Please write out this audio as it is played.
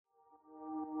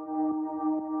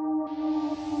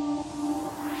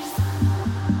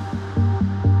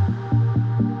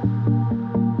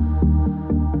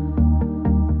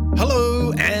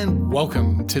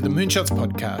Welcome to the Moonshots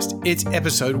Podcast. It's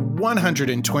episode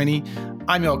 120.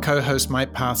 I'm your co-host,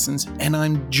 Mike Parsons, and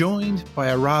I'm joined by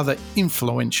a rather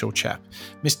influential chap,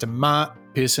 Mr. Mark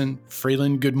Pearson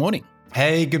Freeland. Good morning.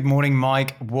 Hey, good morning,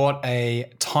 Mike. What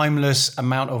a timeless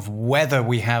amount of weather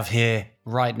we have here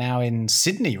right now in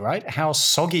Sydney, right? How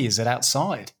soggy is it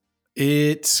outside?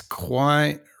 It's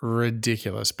quite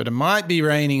ridiculous, but it might be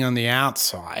raining on the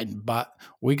outside, but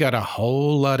we got a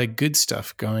whole lot of good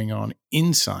stuff going on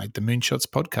inside the Moonshots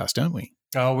Podcast, don't we?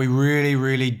 Oh, we really,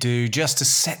 really do. Just to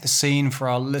set the scene for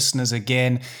our listeners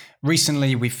again,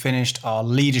 recently we finished our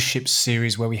leadership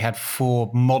series where we had 4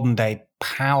 modern-day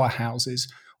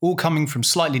powerhouses, all coming from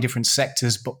slightly different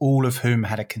sectors, but all of whom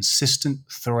had a consistent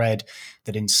thread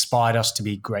that inspired us to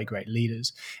be great, great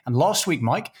leaders. And last week,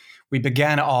 Mike, we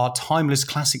began our Timeless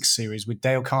Classics series with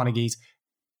Dale Carnegie's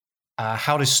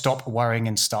How to Stop Worrying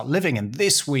and Start Living. And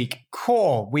this week,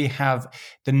 we have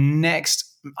the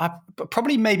next,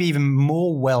 probably maybe even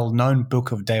more well-known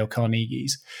book of Dale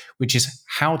Carnegie's, which is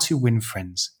How to Win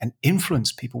Friends and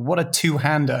Influence People. What a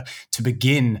two-hander to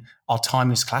begin our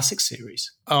Timeless Classics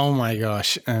series. Oh my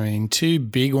gosh. I mean, 2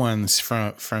 big ones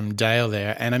from Dale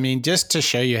there. And I mean, just to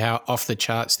show you how off the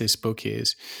charts this book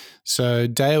is. So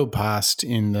Dale passed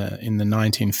in the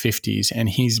 1950s, and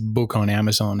his book on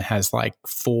Amazon has like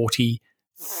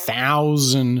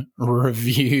 40,000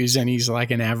 reviews, and he's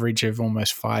like an average of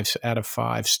almost 5 out of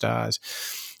 5 stars.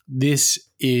 This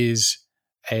is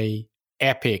a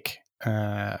epic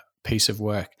piece of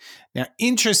work. Now,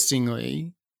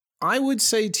 interestingly, I would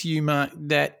say to you, Mark,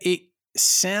 that it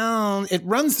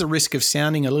runs the risk of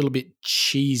sounding a little bit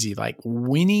cheesy, like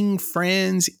winning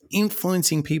friends,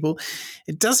 influencing people.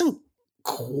 It doesn't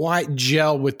quite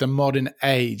gel with the modern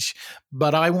age,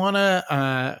 but I want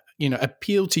to,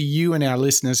 appeal to you and our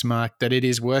listeners, Mark, that it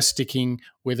is worth sticking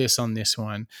with us on this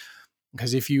one.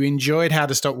 Because if you enjoyed How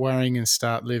to Stop Worrying and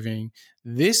Start Living,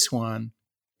 this one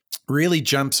really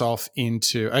jumps off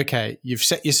into, okay, you've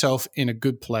set yourself in a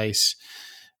good place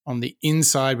on the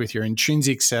inside with your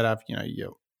intrinsic setup. You know,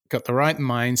 you've got the right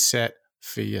mindset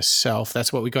for yourself.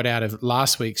 That's what we got out of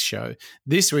last week's show.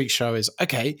 This week's show is,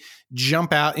 okay,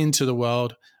 jump out into the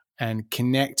world and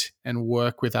connect and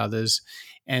work with others.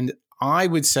 And I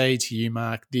would say to you,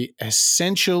 Mark, the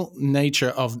essential nature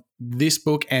of this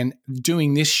book and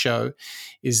doing this show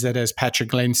is that, as Patrick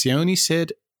Lencioni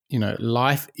said, you know,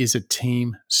 life is a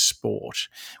team sport.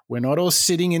 We're not all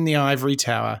sitting in the ivory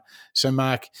tower. So,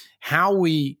 Mark, how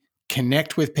we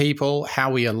connect with people, how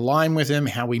we align with them,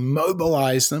 how we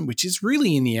mobilize them, which is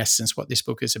really in the essence what this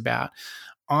book is about.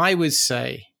 I would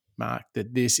say, Mark,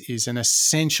 that this is an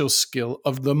essential skill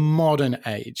of the modern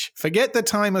age. Forget the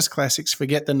timeless classics,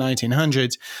 forget the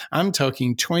 1900s. I'm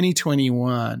talking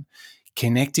 2021.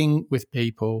 Connecting with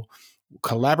people,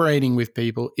 collaborating with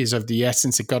people is of the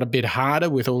essence. It got a bit harder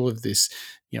with all of this,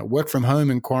 work from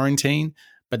home and quarantine,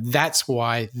 but that's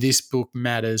why this book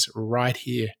matters right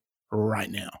here, right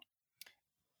now.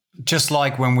 Just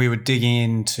like when we were digging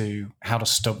into how to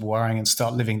stop worrying and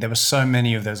start living, there were so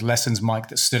many of those lessons, Mike,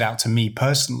 that stood out to me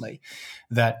personally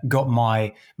that got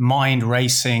my mind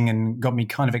racing and got me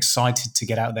kind of excited to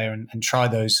get out there and try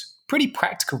those pretty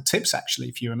practical tips, actually,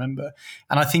 if you remember.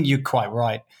 And I think you're quite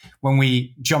right. When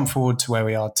we jump forward to where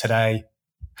we are today,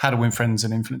 How to Win Friends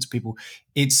and Influence People,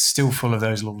 it's still full of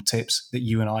those little tips that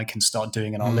you and I can start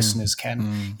doing and our listeners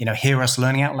can, hear us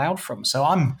learning out loud from. So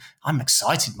I'm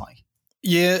excited, Mike.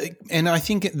 Yeah, and I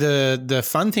think the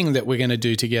fun thing that we're going to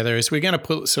do together is we're going to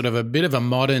put sort of a bit of a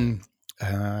modern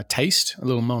taste, a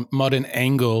little modern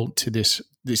angle to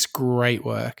this great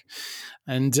work.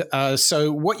 And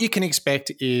so what you can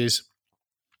expect is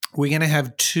we're going to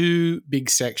have 2 big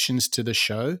sections to the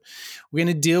show. We're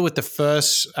going to deal with the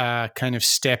first kind of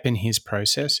step in his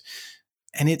process,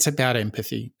 and it's about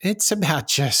empathy. It's about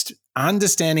just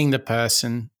understanding the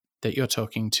person that you're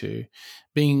talking to,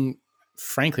 being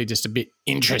frankly just a bit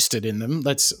interested in them.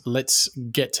 Let's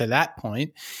get to that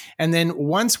point. And then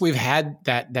once we've had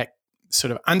that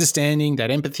sort of understanding, that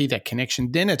empathy, that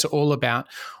connection, then it's all about,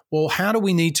 well, how do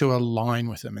we need to align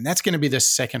with them? And that's going to be the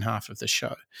second half of the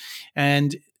show.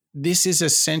 And this is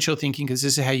essential thinking, because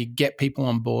this is how you get people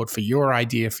on board for your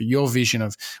idea, for your vision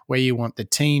of where you want the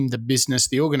team, the business,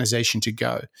 the organization to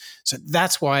go. So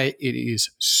that's why it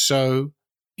is so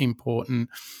important.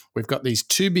 We've got these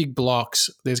 2 big blocks.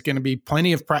 There's going to be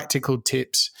plenty of practical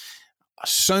tips.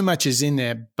 So much is in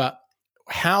there, but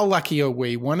how lucky are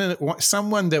we?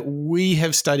 Someone that we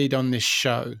have studied on this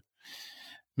show,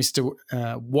 Mr.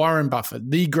 Warren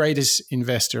Buffett, the greatest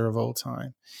investor of all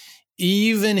time.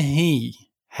 Even he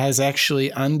has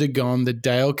actually undergone the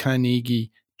Dale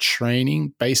Carnegie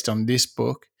training based on this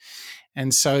book.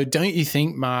 And so don't you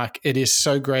think, Mark, it is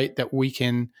so great that we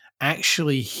can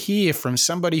actually hear from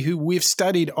somebody who we've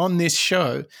studied on this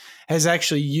show has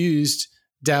actually used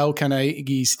Dale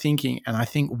Carnegie's thinking. And I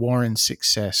think Warren's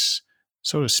success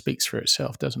sort of speaks for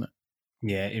itself, doesn't it?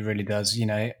 Yeah, it really does.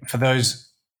 For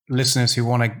those listeners who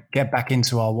want to get back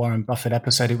into our Warren Buffett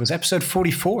episode, it was episode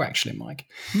 44, actually, Mike.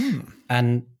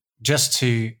 And just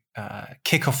to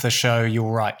kick off the show,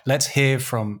 you're right. Let's hear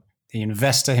from the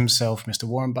investor himself, Mr.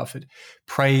 Warren Buffett,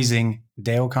 praising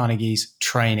Dale Carnegie's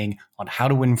training on how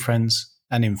to win friends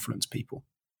and influence people.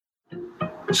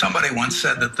 Somebody once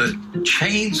said that the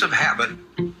chains of habit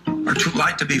are too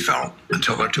light to be felt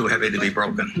until they're too heavy to be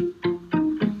broken.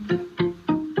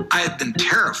 I had been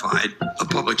terrified of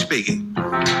public speaking.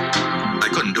 I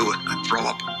couldn't do it. I'd throw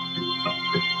up.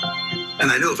 And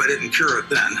I knew if I didn't cure it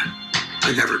then,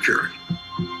 I'd never cure it.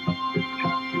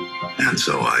 And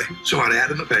so I saw an ad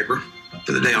in the paper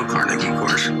for the Dale Carnegie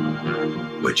course,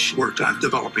 which worked on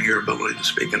developing your ability to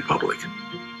speak in public.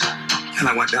 And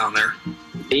I went down there.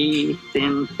 Be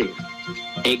sincere.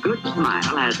 A good smile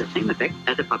has the same effect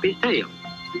as a puppy's tail.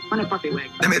 When a puppy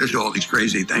wags. They made us do all these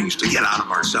crazy things to get out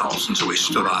of ourselves, and so we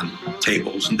stood on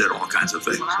tables and did all kinds of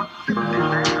things.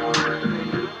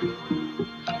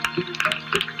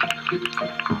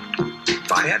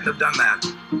 If I hadn't have done that,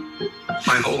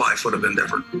 my whole life would have been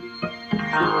different.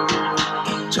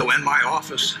 So in my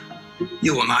office,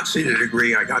 you will not see the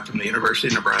degree I got from the University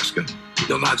of Nebraska.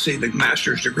 You'll not see the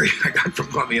master's degree I got from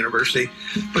Columbia University,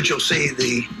 but you'll see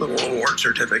the little award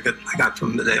certificate I got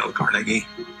from the Dale Carnegie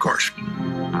course.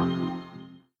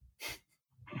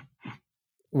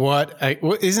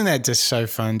 Isn't that just so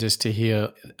fun just to hear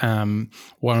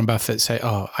Warren Buffett say,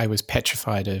 "Oh, I was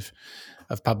petrified of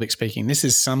public speaking." This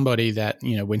is somebody that,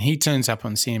 when he turns up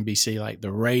on CNBC, like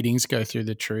the ratings go through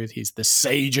the roof. He's the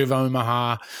sage of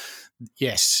Omaha.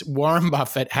 Yes, Warren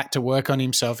Buffett had to work on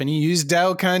himself, and he used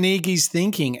Dale Carnegie's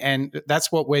thinking, and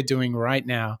that's what we're doing right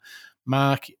now.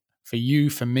 Mark, for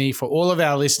you, for me, for all of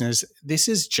our listeners, this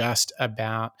is just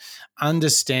about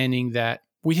understanding that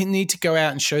we need to go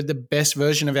out and show the best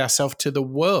version of ourselves to the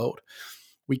world.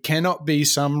 We cannot be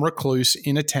some recluse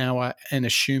in a tower and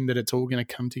assume that it's all going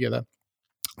to come together.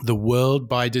 The world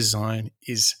by design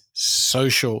is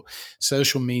social.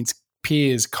 Social means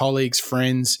peers, colleagues,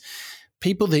 friends,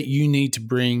 people that you need to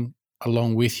bring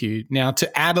along with you. Now,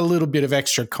 to add a little bit of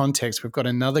extra context, we've got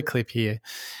another clip here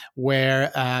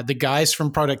where the guys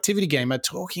from Productivity Game are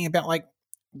talking about, like,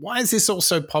 why is this all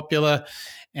so popular?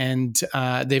 And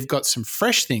they've got some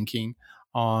fresh thinking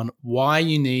on why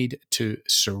you need to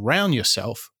surround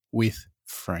yourself with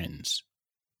friends.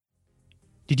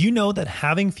 Did you know that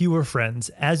having fewer friends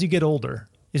as you get older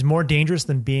is more dangerous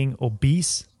than being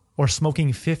obese or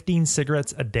smoking 15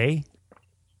 cigarettes a day?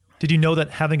 Did you know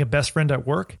that having a best friend at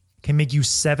work can make you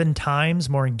 7 times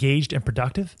more engaged and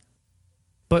productive?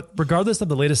 But regardless of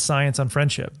the latest science on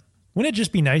friendship, wouldn't it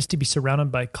just be nice to be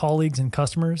surrounded by colleagues and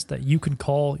customers that you can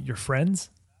call your friends?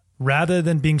 Rather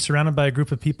than being surrounded by a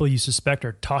group of people you suspect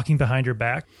are talking behind your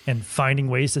back and finding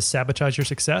ways to sabotage your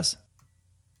success?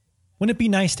 Wouldn't it be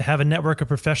nice to have a network of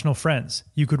professional friends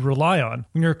you could rely on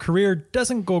when your career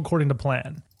doesn't go according to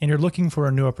plan and you're looking for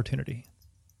a new opportunity?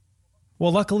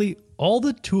 Well, luckily, all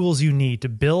the tools you need to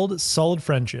build solid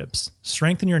friendships,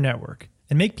 strengthen your network,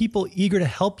 and make people eager to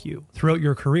help you throughout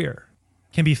your career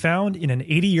can be found in an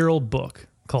 80-year-old book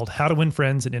called How to Win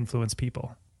Friends and Influence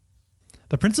People.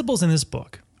 The principles in this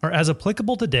book are as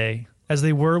applicable today as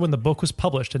they were when the book was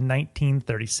published in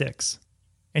 1936.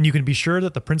 And you can be sure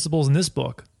that the principles in this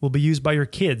book will be used by your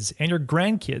kids and your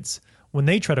grandkids when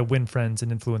they try to win friends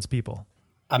and influence people.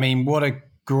 I mean, what a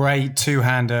great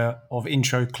two-hander of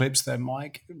intro clips there,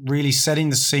 Mike. Really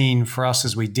setting the scene for us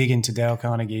as we dig into Dale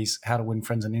Carnegie's How to Win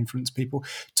Friends and Influence People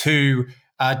to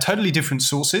totally different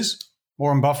sources,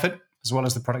 Warren Buffett, as well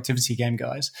as the Productivity Game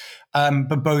guys,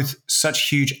 but both such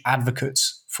huge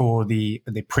advocates for the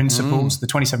principles, the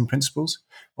 27 principles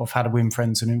of how to win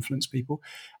friends and influence people,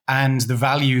 and the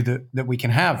value that we can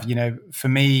have. For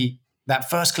me, that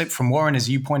first clip from Warren, as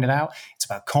you pointed out, it's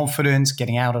about confidence,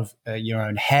 getting out of your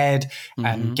own head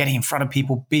and getting in front of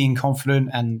people, being confident.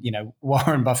 And,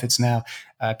 Warren Buffett's now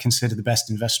considered the best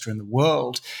investor in the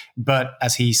world. But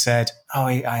as he said,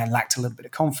 I lacked a little bit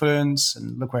of confidence,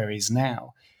 and look where he is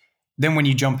now. Then when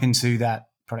you jump into that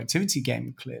Productivity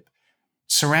Game clip,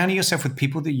 surrounding yourself with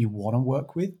people that you want to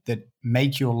work with, that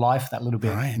make your life that little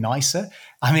bit nicer.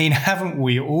 I mean, haven't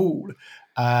we all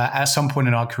at some point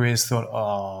in our careers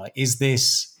thought, is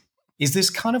this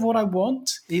kind of what I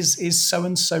want? Is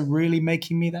so-and-so really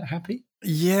making me that happy?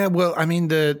 Yeah, well, I mean,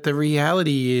 the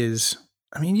reality is,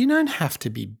 you don't have to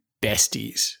be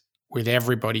besties with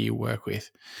everybody you work with.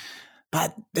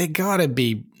 but they got to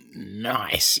be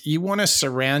nice. You want to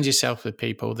surround yourself with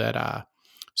people that are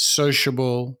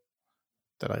sociable,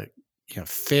 that are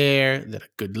fair, that are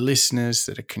good listeners,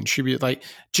 that are contribute, like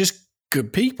just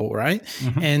good people, right?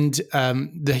 Mm-hmm. And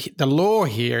the law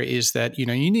here is that you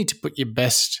need to put your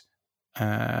best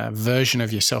version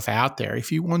of yourself out there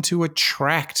if you want to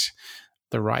attract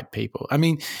the right people. I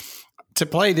mean, to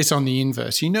play this on the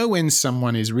inverse, when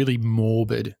someone is really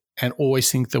morbid and always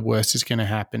think the worst is going to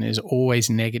happen, is always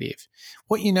negative,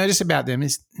 what you notice about them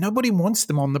is nobody wants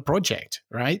them on the project,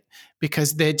 right?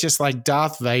 Because they're just like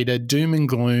Darth Vader, doom and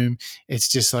gloom. It's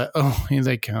just like, oh, here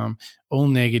they come, all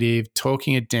negative,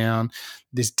 talking it down,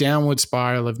 this downward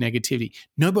spiral of negativity.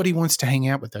 Nobody wants to hang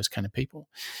out with those kind of people.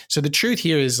 So the truth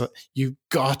here is you've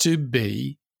got to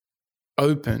be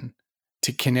open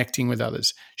to connecting with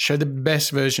others. Show the best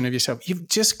version of yourself. You've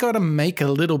just got to make a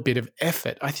little bit of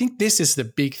effort. I think this is the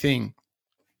big thing.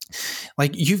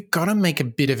 Like, you've got to make a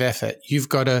bit of effort. You've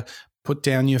got to put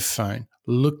down your phone,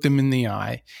 look them in the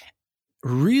eye,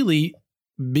 really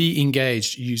be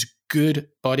engaged, use good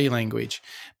body language,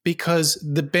 because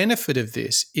the benefit of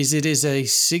this is it is a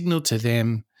signal to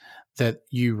them that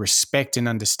you respect and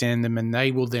understand them, and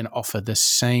they will then offer the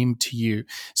same to you.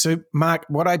 So, Mark,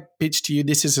 what I pitch to you,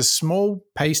 this is a small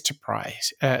pace to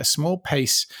price,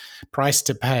 price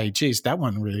to pay. Geez, that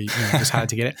one really was hard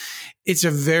to get it. It's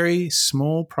a very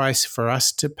small price for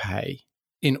us to pay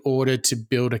in order to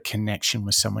build a connection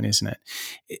with someone, isn't it?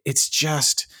 It's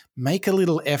just make a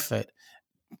little effort.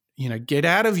 Get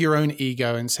out of your own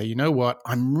ego and say, you know what?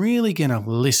 I'm really going to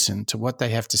listen to what they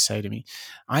have to say to me.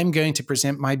 I'm going to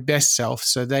present my best self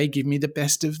so they give me the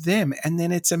best of them. And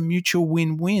then it's a mutual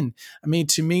win-win. I mean,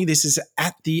 to me, this is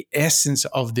at the essence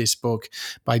of this book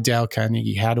by Dale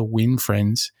Carnegie, How to Win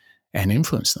Friends and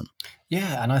Influence Them.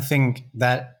 Yeah, and I think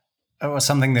that was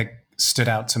something that stood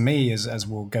out to me as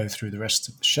we'll go through the rest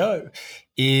of the show,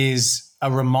 is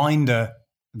a reminder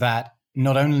that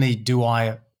not only do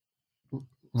I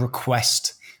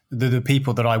request the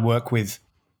people that I work with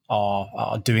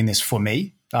are doing this for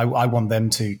me. I want them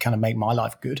to kind of make my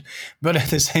life good, but at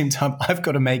the same time, I've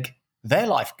got to make their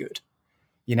life good.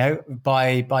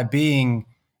 By being,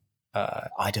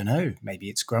 I don't know, maybe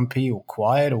it's grumpy or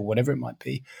quiet or whatever it might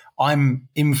be. I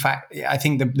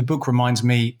think the book reminds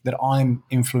me that I'm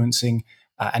influencing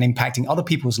and impacting other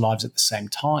people's lives at the same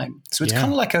time. So it's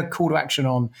kind of like a call to action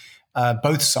on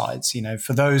both sides,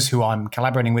 for those who I'm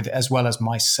collaborating with as well as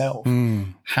myself.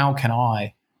 How can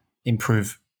I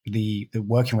improve the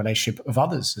working relationship of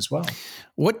others as well?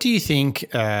 What do you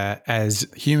think as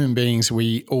human beings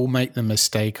we all make the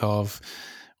mistake of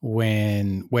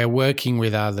when we're working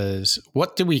with others?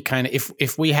 What do we kind of,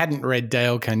 if we hadn't read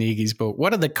Dale Carnegie's book,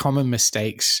 what are the common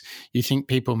mistakes you think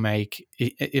people make,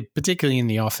 particularly in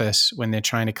the office when they're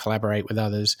trying to collaborate with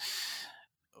others?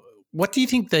 What do you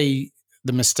think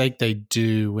the mistake they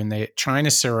do when they're trying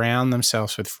to surround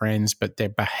themselves with friends, but their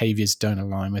behaviors don't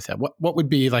align with that? What would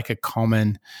be like a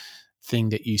common thing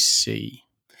that you see?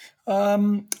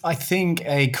 I think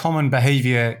a common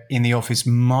behavior in the office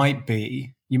might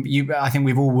be, I think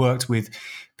we've all worked with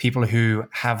people who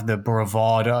have the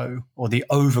bravado or the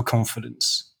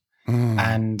overconfidence,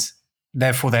 and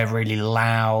therefore they're really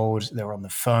loud, they're on the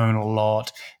phone a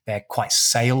lot, they're quite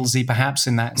salesy perhaps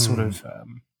in that sort of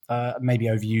maybe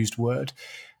overused word.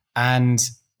 And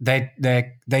they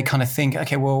kind of think,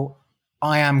 okay, well,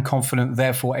 I am confident,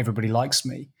 therefore everybody likes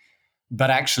me. But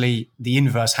actually the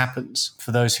inverse happens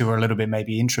for those who are a little bit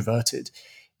maybe introverted.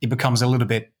 It becomes a little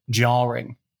bit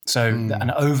jarring. So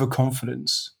an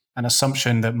overconfidence, an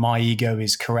assumption that my ego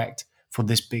is correct for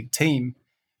this big team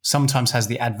sometimes has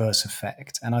the adverse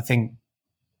effect. And I think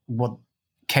what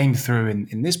came through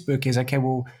in this book is, okay,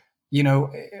 well,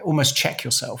 almost check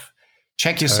yourself.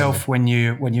 Check yourself when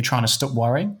you're trying to stop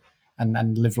worrying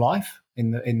and live life.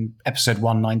 In episode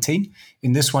 119,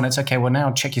 in this one, it's okay. Well,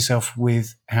 now check yourself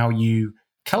with how you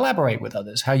collaborate with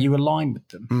others, how you align with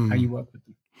them, how you work with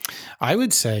them. I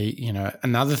would say,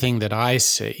 another thing that I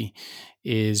see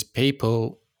is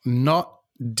people not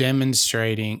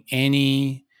demonstrating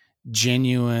any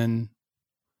genuine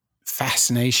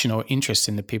fascination or interest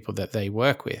in the people that they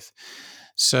work with.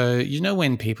 So,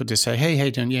 when people just say, hey, how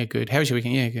you doing? Yeah, good. How was your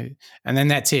weekend? Yeah, good. And then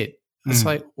that's it. It's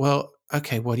like, well,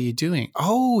 okay, what are you doing?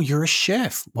 Oh, you're a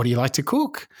chef. What do you like to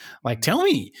cook? Like, tell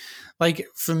me. Like,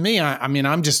 for me, I mean,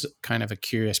 I'm just kind of a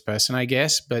curious person, I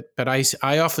guess, but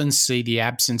I often see the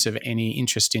absence of any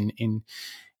interest in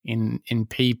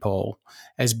people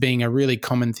as being a really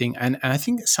common thing. And I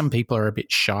think some people are a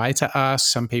bit shy to ask.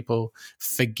 Some people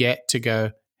forget to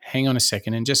go, hang on a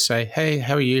second, and just say, hey,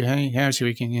 how are you? Hey, how's your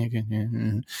weekend? Yeah,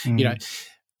 good. Yeah.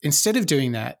 Instead of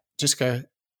doing that, just go,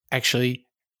 actually,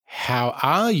 how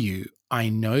are you? I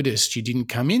noticed you didn't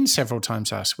come in several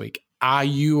times last week. Are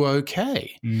you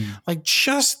okay? Like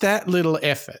just that little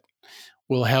effort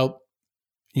will help,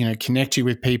 connect you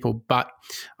with people. But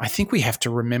I think we have to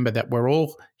remember that we're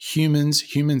all humans.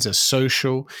 Humans are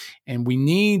social, and we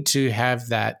need to have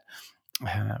that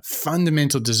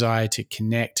fundamental desire to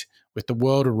connect with the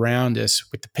world around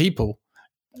us, with the people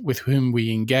with whom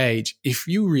we engage, if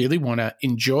you really want to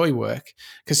enjoy work,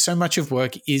 because so much of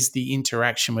work is the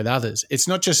interaction with others. It's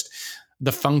not just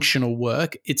the functional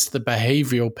work, it's the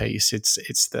behavioral piece. It's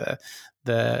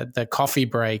the coffee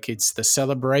break, it's the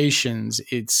celebrations,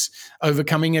 it's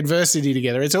overcoming adversity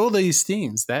together. It's all these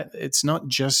things. That it's not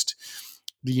just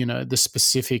the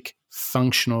specific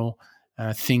functional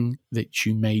thing that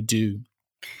you may do.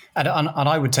 And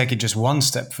I would take it just one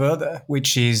step further,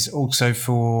 which is also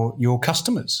for your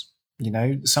customers.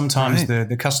 Sometimes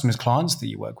the customers, clients that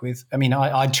you work with. I mean,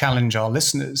 I challenge our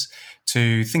listeners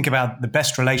to think about the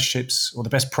best relationships or the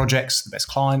best projects, the best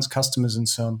clients, customers, and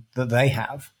so on that they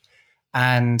have,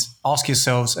 and ask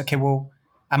yourselves, okay, well,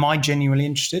 am I genuinely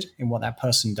interested in what that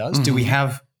person does? Do we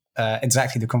have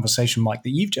exactly the conversation, Mike, that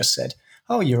you've just said?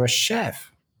 Oh, you're a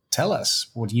chef. Tell us,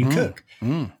 what do you cook?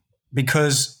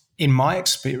 Because in my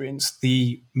experience,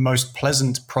 the most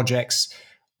pleasant projects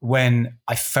when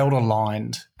I felt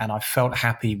aligned and I felt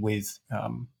happy with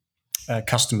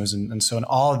customers and so on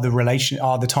are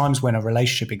the times when a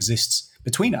relationship exists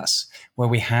between us, where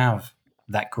we have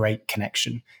that great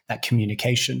connection, that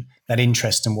communication, that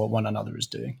interest in what one another is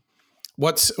doing.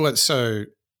 What's so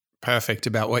perfect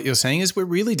about what you're saying is we're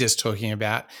really just talking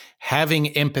about having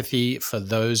empathy for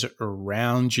those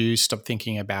around you. Stop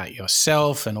thinking about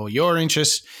yourself and all your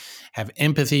interests. Have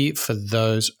empathy for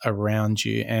those around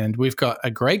you. And we've got a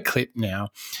great clip now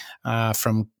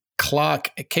from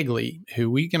Clark Kegley, who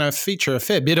we're going to feature a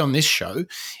fair bit on this show.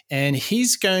 And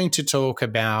he's going to talk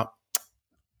about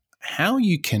how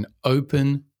you can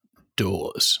open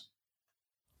doors.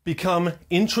 Become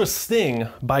interesting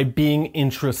by being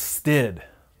interested.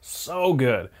 So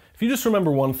good. If you just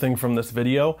remember one thing from this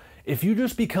video, if you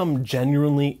just become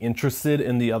genuinely interested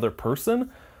in the other person,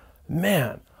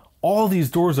 man, all these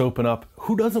doors open up.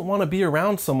 Who doesn't want to be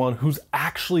around someone who's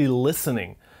actually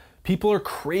listening? People are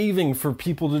craving for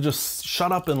people to just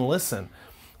shut up and listen.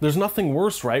 There's nothing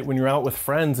worse, right? When you're out with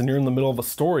friends and you're in the middle of a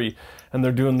story and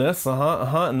they're doing this,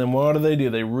 and then what do?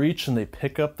 They reach and they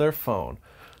pick up their phone.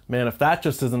 Man, if that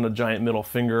just isn't a giant middle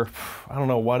finger, I don't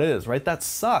know what is, right? That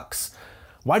sucks.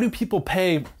 Why do people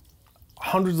pay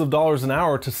hundreds of dollars an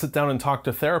hour to sit down and talk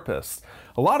to therapists?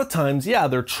 A lot of times, yeah,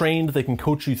 they're trained, they can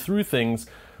coach you through things,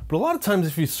 but a lot of times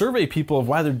if you survey people of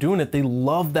why they're doing it, they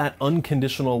love that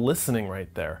unconditional listening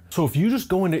right there. So if you just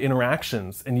go into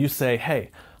interactions and you say,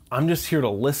 hey, I'm just here to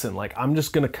listen, like I'm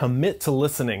just gonna commit to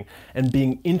listening and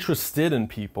being interested in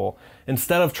people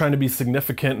instead of trying to be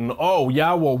significant and, oh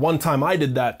yeah, well one time I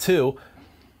did that too,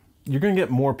 you're gonna get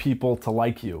more people to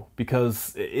like you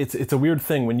because it's a weird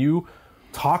thing. When you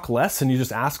talk less and you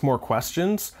just ask more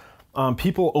questions,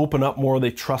 people open up more,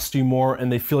 they trust you more,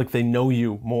 and they feel like they know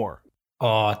you more.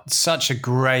 Oh, such a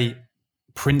great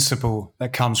principle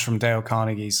that comes from Dale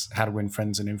Carnegie's How to Win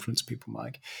Friends and Influence People,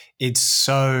 Mike. It's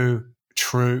so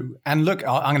true. And look,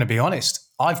 I'm going to be honest.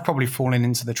 I've probably fallen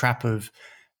into the trap of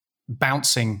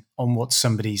bouncing on what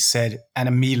somebody said and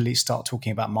immediately start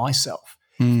talking about myself.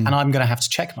 And I'm going to have to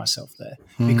check myself there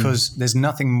because there's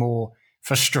nothing more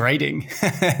frustrating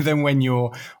than when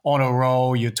you're on a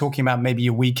roll, you're talking about maybe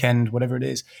your weekend, whatever it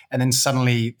is, and then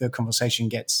suddenly the conversation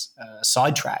gets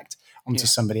sidetracked onto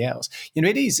somebody else.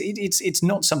 It's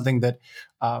not something that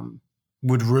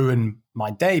would ruin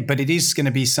my day, but it is going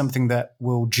to be something that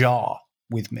will jar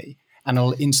with me and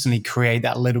it'll instantly create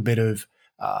that little bit of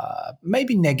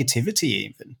maybe negativity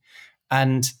even.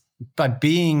 And by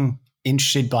being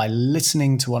interested, by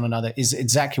listening to one another is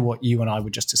exactly what you and I were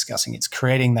just discussing. It's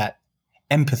creating that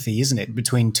empathy, isn't it,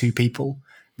 between two people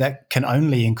that can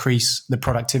only increase the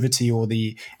productivity or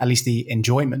at least the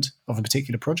enjoyment of a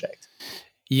particular project.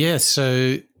 Yeah,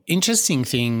 so interesting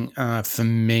thing for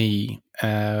me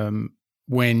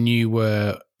when you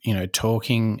were,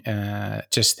 talking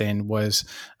just then was,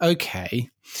 okay,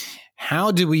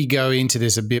 how do we go into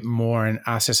this a bit more and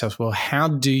ask ourselves, well, how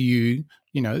do you,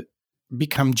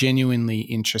 become genuinely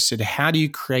interested? How do you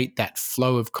create that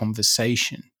flow of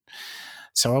conversation?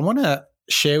 So I want to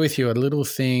share with you a little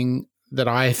thing that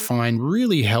I find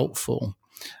really helpful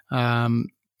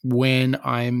when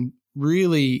I'm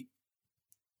really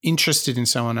interested in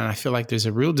someone and I feel like there's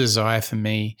a real desire for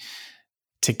me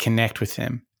to connect with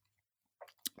them.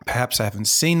 Perhaps I haven't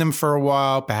seen them for a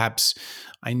while. Perhaps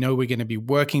I know we're going to be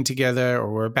working together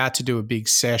or we're about to do a big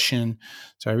session.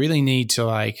 So I really need to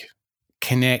like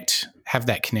connect, have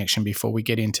that connection before we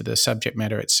get into the subject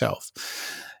matter itself.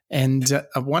 And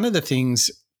one of the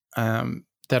things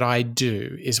that I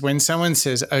do is when someone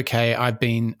says, okay, I've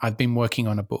been working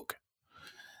on a book.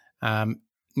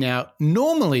 Now,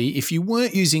 normally, if you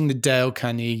weren't using the Dale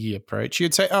Carnegie approach,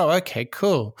 you'd say, oh, okay,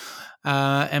 cool.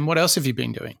 And what else have you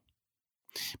been doing?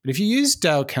 But if you use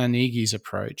Dale Carnegie's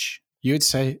approach, you would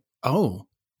say, oh,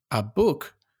 a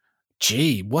book.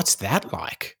 Gee, what's that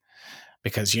like?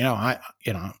 Because,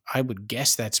 I would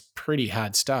guess that's pretty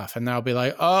hard stuff. And they'll be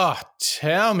like, oh,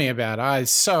 tell me about it.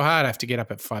 It's so hard. I have to get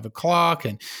up at 5 o'clock.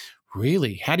 And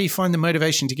really, how do you find the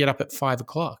motivation to get up at 5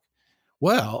 o'clock?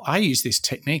 Well, I use this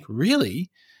technique. Really?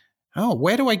 Oh,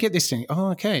 where do I get this thing?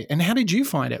 Oh, okay. And how did you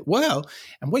find it? Well,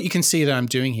 and what you can see that I'm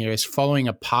doing here is following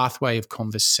a pathway of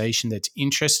conversation that's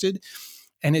interested.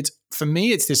 And for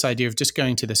me, it's this idea of just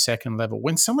going to the second level.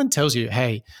 When someone tells you,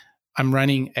 hey, I'm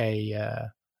running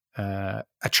a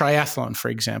triathlon, for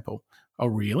example. Oh,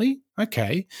 really?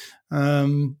 Okay.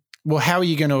 Well, how are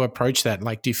you going to approach that?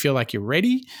 Like, do you feel like you're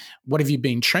ready? What have you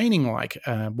been training like?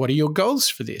 What are your goals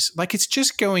for this? Like, it's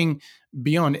just going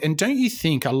beyond. And don't you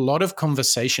think a lot of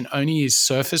conversation only is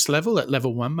surface level at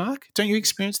level 1, Mark? Don't you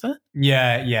experience that?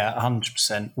 Yeah,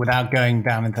 100%. Without going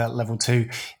down into that level 2,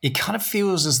 it kind of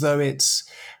feels as though it's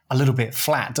a little bit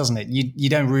flat, doesn't it? You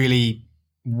don't really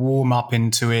warm up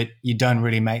into it. You don't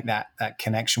really make that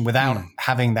connection without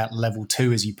having that level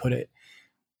 2, as you put it.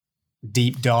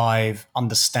 Deep dive,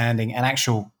 understanding, and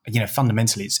actual,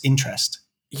 fundamentally it's interest.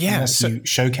 Yeah. Unless you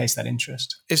showcase that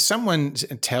interest. If someone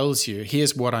tells you,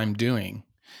 here's what I'm doing,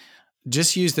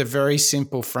 just use the very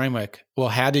simple framework. Well,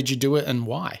 how did you do it and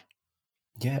why?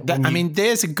 Yeah.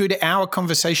 There's a good hour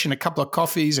conversation, a couple of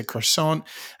coffees, a croissant.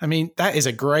 That is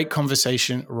a great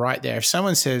conversation right there. If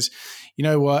someone says, you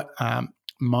know what,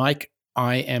 Mike,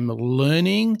 I am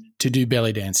learning to do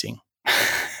belly dancing.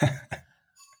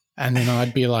 And then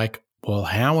I'd be like, well,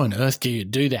 how on earth do you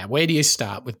do that? Where do you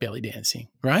start with belly dancing,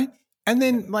 right? And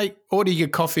then order your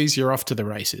coffees, you're off to the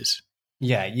races.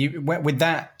 Yeah, with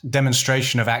that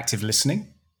demonstration of active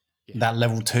listening, that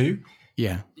level 2,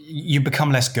 you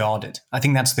become less guarded. I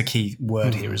think that's the key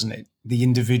word here, isn't it? The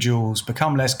individuals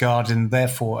become less guarded and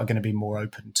therefore are going to be more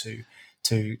open to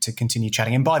continue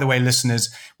chatting. And by the way,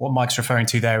 listeners, what Mike's referring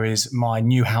to there is my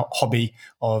new hobby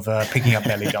of picking up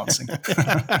belly dancing.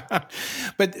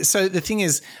 But so the thing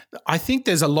is, I think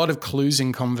there's a lot of clues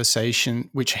in conversation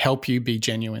which help you be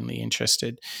genuinely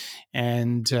interested.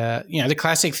 And, the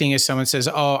classic thing is someone says,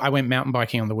 oh, I went mountain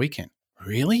biking on the weekend.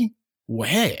 Really?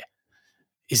 Where?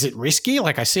 Is it risky?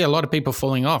 Like I see a lot of people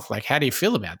falling off. Like, how do you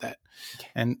feel about that?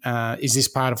 And is this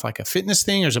part of like a fitness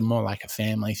thing or is it more like a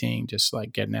family thing, just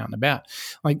like getting out and about?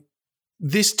 Like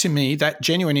this to me, that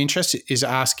genuine interest is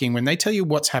asking when they tell you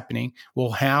what's happening,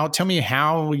 well, tell me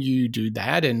how you do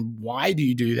that and why do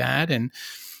you do that? And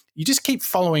you just keep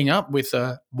following up with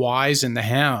the whys and the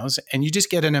hows and you just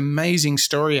get an amazing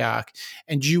story arc.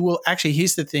 And you will actually,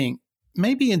 here's the thing,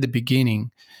 maybe in the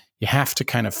beginning, you have to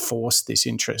kind of force this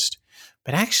interest,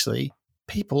 but actually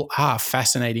people are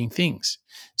fascinating things.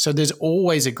 So there's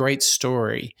always a great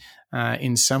story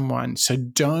in someone. So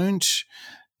don't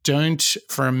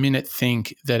for a minute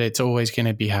think that it's always going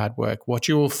to be hard work. What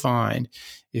you will find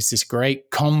is this great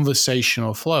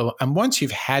conversational flow. And once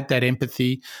you've had that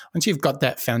empathy, once you've got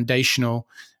that foundational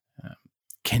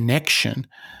connection,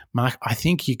 Mark, I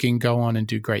think you can go on and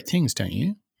do great things, don't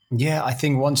you? Yeah, I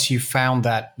think once you've found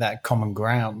that common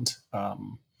ground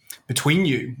between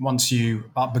you, once you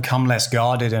become less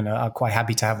guarded and are quite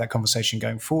happy to have that conversation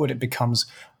going forward, it becomes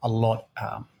a lot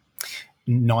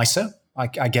nicer, I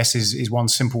guess is one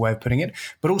simple way of putting it.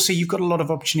 But also you've got a lot of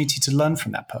opportunity to learn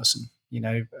from that person.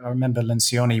 I remember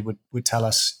Lencioni would tell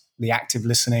us the active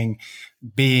listening,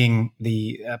 being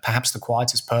the perhaps the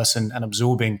quietest person and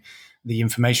absorbing the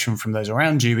information from those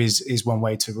around you is one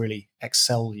way to really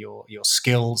excel your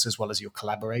skills as well as your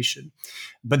collaboration.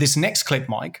 But this next clip,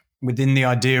 Mike, within the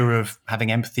idea of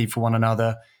having empathy for one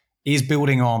another, is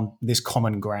building on this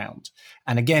common ground.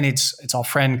 And again, it's our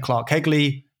friend Clark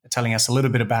Kegley telling us a little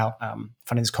bit about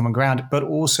finding this common ground, but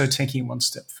also taking it one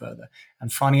step further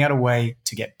and finding out a way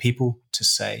to get people to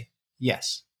say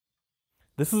yes.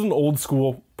 This is an old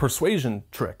school persuasion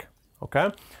trick,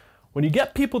 okay? When you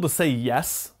get people to say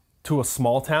yes to a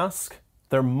small task,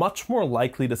 they're much more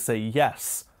likely to say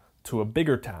yes to a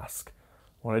bigger task.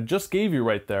 What I just gave you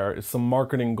right there is some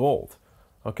marketing gold.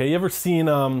 Okay, you ever seen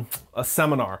a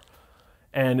seminar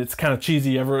and it's kind of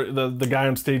cheesy? The guy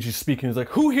on stage, he's speaking, he's like,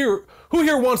 who here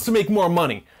wants to make more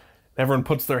money? Everyone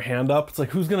puts their hand up. It's like,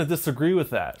 who's going to disagree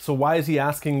with that? So why is he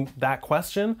asking that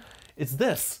question? It's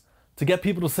this, to get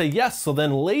people to say yes. So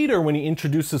then later when he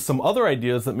introduces some other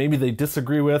ideas that maybe they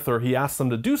disagree with, or he asks them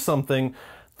to do something,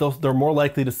 they're more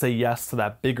likely to say yes to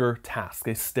that bigger task.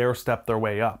 They stair-step their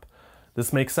way up.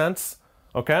 This makes sense?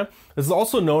 Okay? This is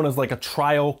also known as like a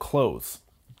trial close.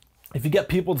 If you get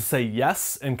people to say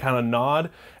yes and kind of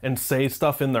nod and say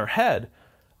stuff in their head,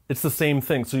 it's the same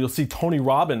thing. So you'll see Tony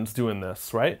Robbins doing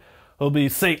this, right? He'll be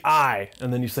say I,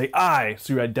 and then you say I,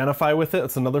 so you identify with it.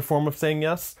 It's another form of saying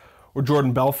yes. Or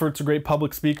Jordan Belfort's a great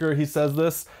public speaker. He says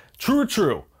this, true or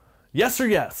true? Yes or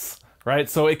yes, right?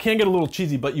 So it can get a little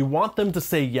cheesy, but you want them to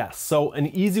say yes. So an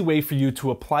easy way for you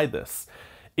to apply this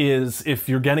is if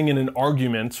you're getting in an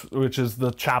argument, which is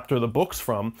the chapter the book's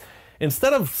from,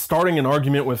 instead of starting an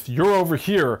argument with you're over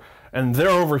here and they're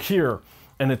over here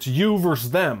and it's you versus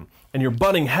them and you're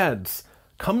butting heads,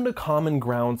 come to common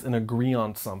grounds and agree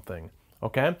on something,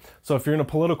 okay? So if you're in a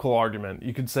political argument,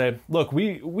 you could say, look,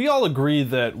 we all agree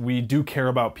that we do care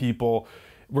about people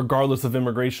regardless of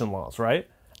immigration laws, right?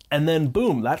 And then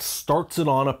boom, that starts it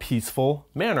on a peaceful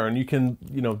manner and you can,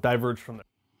 diverge from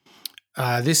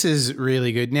there. This is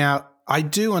really good. Now, I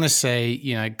do want to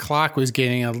say, Clark was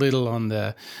getting a little on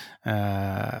the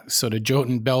sort of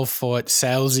Jordan Belfort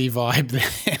salesy vibe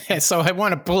there. So I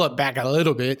want to pull it back a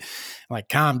little bit, like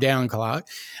calm down, Clark.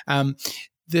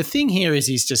 The thing here is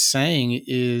he's just saying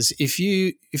is if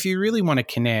you really want to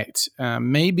connect,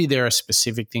 maybe there are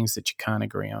specific things that you can't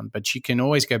agree on, but you can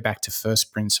always go back to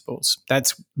first principles.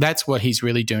 That's what he's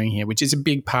really doing here, which is a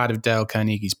big part of Dale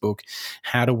Carnegie's book,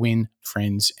 How to Win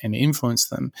Friends and Influence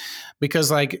Them.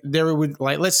 Because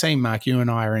let's say, Mark, you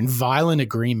and I are in violent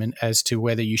agreement as to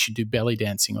whether you should do belly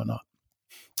dancing or not.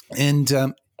 And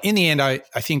in the end, I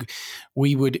think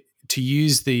we would, to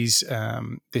use this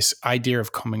idea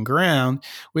of common ground,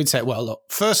 we'd say, well, look,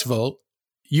 first of all,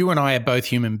 you and I are both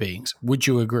human beings. Would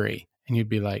you agree? And you'd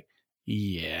be like,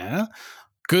 yeah,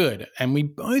 good. And we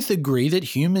both agree that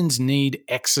humans need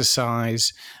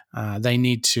exercise. They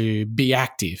need to be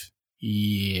active.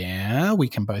 Yeah, we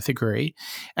can both agree.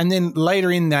 And then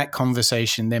later in that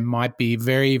conversation, there might be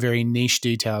very, very niche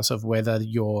details of whether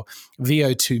your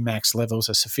VO2 max levels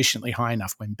are sufficiently high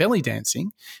enough when belly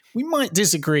dancing. We might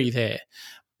disagree there.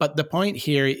 But the point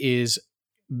here is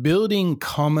building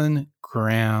common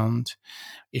ground,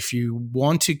 if you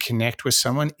want to connect with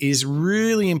someone, is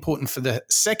really important for the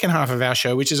second half of our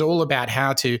show, which is all about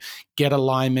how to get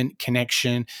alignment,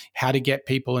 connection, how to get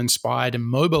people inspired and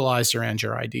mobilized around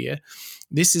your idea.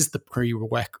 This is the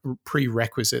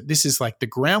prerequisite. This is like the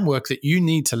groundwork that you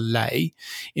need to lay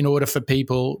in order for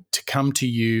people to come to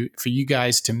you, for you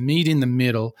guys to meet in the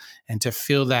middle and to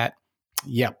feel that,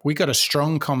 yep, we got a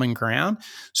strong common ground.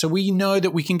 So we know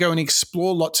that we can go and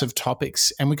explore lots of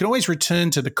topics and we can always return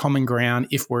to the common ground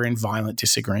if we're in violent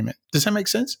disagreement. Does that make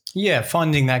sense? Yeah,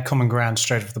 finding that common ground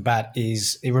straight off the bat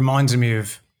it reminds me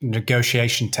of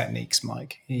negotiation techniques,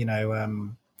 Mike.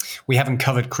 We haven't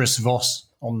covered Chris Voss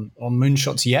on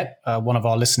Moonshots yet. One of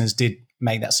our listeners did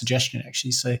make that suggestion,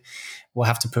 actually. So we'll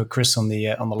have to put Chris on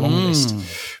the long list.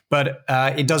 But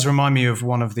it does remind me of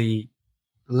one of the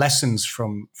lessons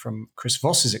from Chris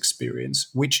Voss's experience,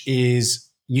 which is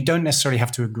you don't necessarily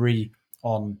have to agree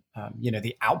on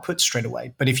the output straight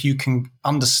away, but if you can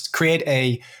create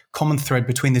a common thread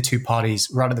between the two parties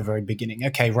right at the very beginning.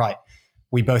 Okay, right,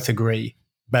 we both agree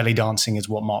belly dancing is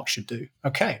what Mark should do.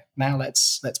 Okay, now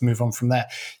let's move on from there.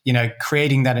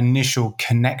 Creating that initial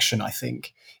connection, I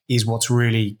think, is what's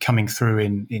really coming through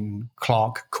in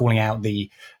Clark calling out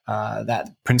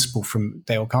that principle from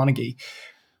Dale Carnegie.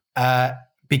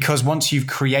 Because once you've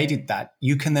created that,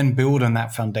 you can then build on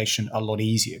that foundation a lot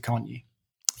easier, can't you?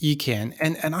 You can.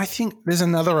 And I think there's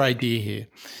another idea here.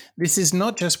 This is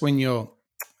not just when you're,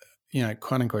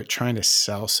 quote unquote, trying to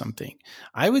sell something.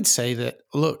 I would say that,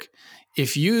 look,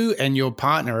 if you and your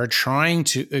partner are trying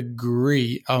to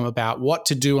agree about what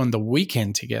to do on the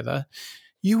weekend together,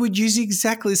 you would use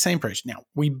exactly the same approach. Now,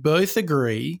 we both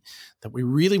agree that we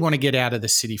really want to get out of the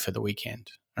city for the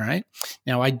weekend. All right.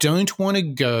 Now, I don't want to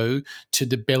go to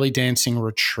the belly dancing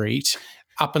retreat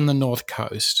up on the North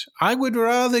Coast. I would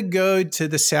rather go to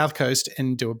the South Coast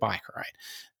and do a bike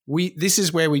ride. This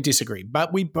is where we disagree,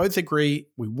 but we both agree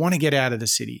we want to get out of the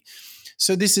city.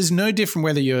 So this is no different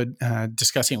whether you're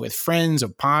discussing it with friends or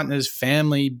partners,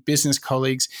 family, business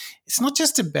colleagues. It's not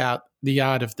just about the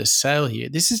art of the sale here.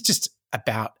 This is just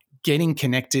about getting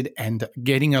connected and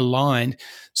getting aligned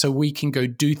so we can go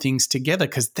do things together,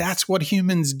 because that's what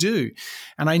humans do.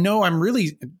 And I know I'm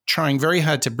really trying very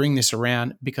hard to bring this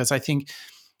around, because I think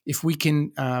if we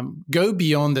can go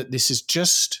beyond that, this is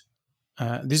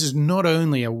not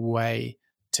only a way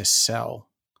to sell.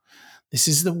 This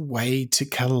is the way to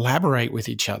collaborate with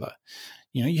each other.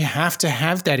 You have to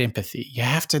have that empathy. You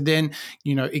have to then,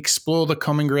 explore the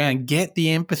common ground, get the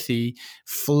empathy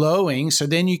flowing, so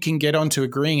then you can get on to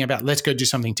agreeing about, let's go do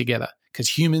something together, because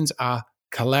humans are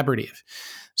collaborative.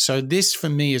 So this, for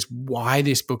me, is why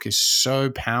this book is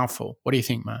so powerful. What do you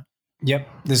think, Mark? Yep.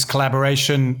 This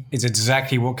collaboration is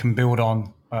exactly what can build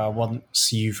on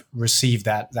once you've received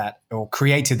that or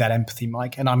created that empathy,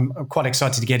 Mike. And I'm quite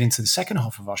excited to get into the second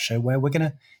half of our show, where we're going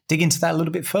to dig into that a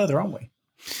little bit further, aren't we?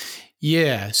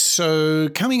 Yeah. So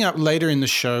coming up later in the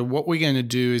show, what we're going to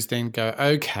do is then go,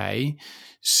 okay,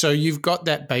 so you've got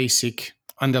that basic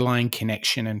underlying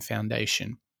connection and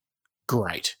foundation.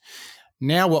 Great.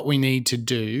 Now what we need to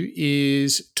do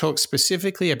is talk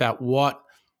specifically about what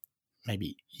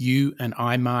maybe you and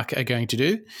I, Mark, are going to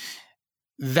do.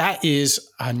 That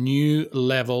is a new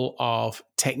level of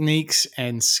techniques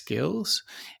and skills,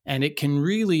 and it can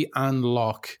really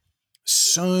unlock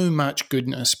so much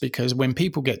goodness, because when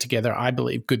people get together, I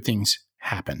believe good things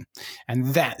happen. And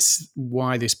that's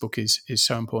why this book is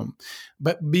so important.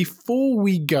 But before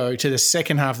we go to the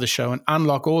second half of the show and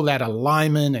unlock all that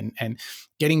alignment and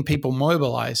getting people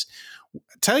mobilized, I'll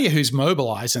tell you who's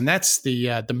mobilized, and that's the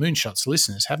Moonshots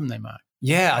listeners, haven't they, Mark?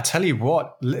 Yeah, I tell you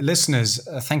what, listeners,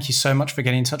 thank you so much for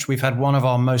getting in touch. We've had one of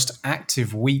our most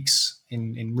active weeks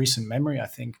in recent memory, I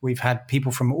think. We've had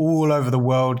people from all over the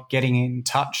world getting in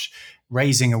touch,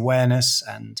 raising awareness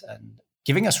and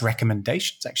giving us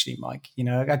recommendations, actually, Mike.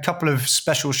 A couple of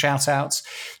special shout outs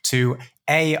to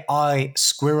AI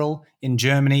Squirrel in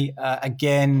Germany.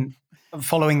 Again,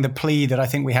 following the plea that I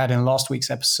think we had in last week's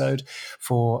episode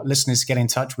for listeners to get in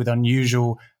touch with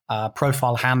unusual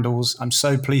profile handles. I'm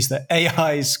so pleased that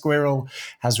AI Squirrel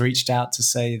has reached out to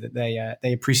say that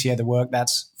they appreciate the work.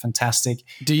 That's fantastic.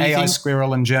 AI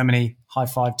Squirrel in Germany, high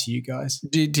five to you guys.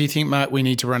 Do you think, Mark, we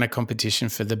need to run a competition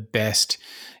for the best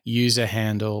user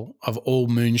handle of all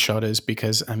moonshotters?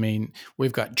 Because,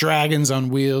 we've got dragons on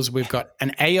wheels. We've got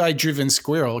an AI-driven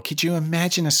squirrel. Could you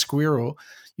imagine a squirrel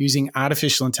using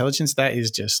artificial intelligence? That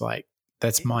is just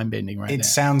that's mind-bending right there. It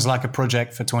sounds like a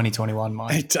project for 2021,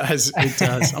 Mike. It does.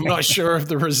 I'm not sure of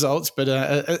the results, but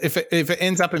if it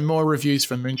ends up in more reviews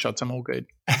for Moonshots, I'm all good.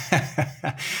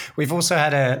 We've also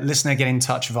had a listener get in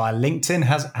touch via LinkedIn,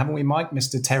 haven't we, Mike?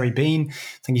 Mr. Terry Bean.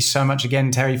 Thank you so much again,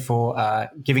 Terry, for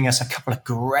giving us a couple of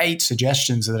great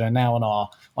suggestions that are now on our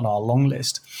long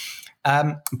list.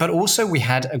 But also we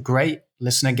had a great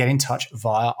listener get in touch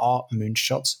via our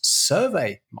Moonshots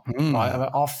survey, via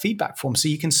our feedback form. So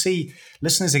you can see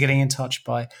listeners are getting in touch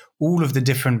by all of the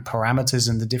different parameters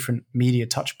and the different media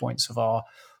touch points of our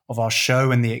show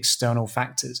and the external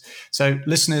factors. So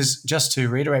listeners, just to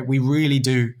reiterate, we really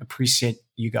do appreciate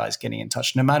you guys getting in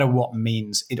touch, no matter what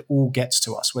means. It all gets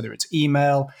to us, whether it's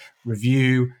email,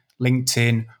 review,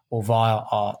 LinkedIn, or via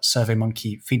our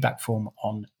SurveyMonkey feedback form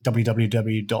on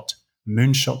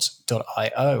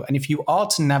www.moonshots.io. And if you are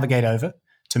to navigate over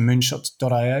to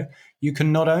moonshots.io, you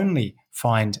can not only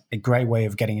find a great way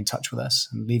of getting in touch with us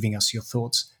and leaving us your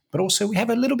thoughts, but also we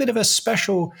have a little bit of a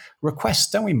special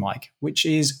request, don't we, Mike? Which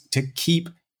is to keep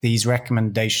these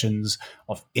recommendations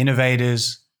of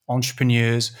innovators,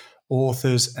 entrepreneurs,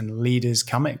 authors, and leaders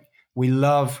coming. We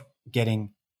love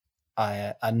getting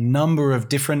a number of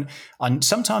different,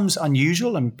 sometimes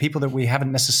unusual, and people that we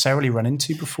haven't necessarily run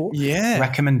into before. Yeah,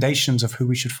 recommendations of who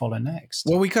we should follow next.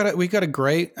 Well, we got a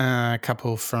great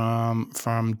couple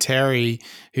from Terry,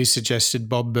 who suggested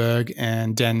Bob Berg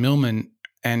and Dan Millman,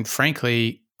 and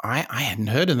frankly, I hadn't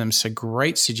heard of them. So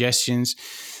great suggestions.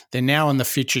 They're now on the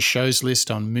future shows list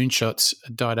on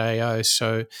moonshots.io.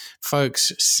 So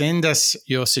folks, send us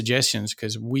your suggestions,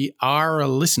 because we are a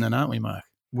listener, aren't we, Mark?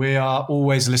 We are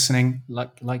always listening,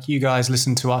 like you guys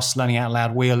listen to us learning out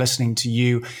loud. We are listening to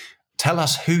you. Tell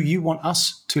us who you want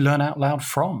us to learn out loud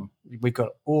from. We've got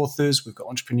authors, we've got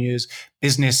entrepreneurs,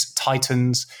 business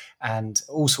titans, and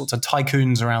all sorts of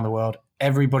tycoons around the world.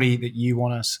 Everybody that you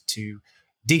want us to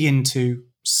dig into,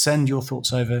 send your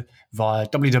thoughts over via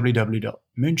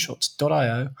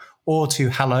www.moonshots.io or to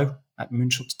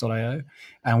hello@moonshots.io,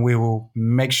 and we will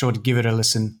make sure to give it a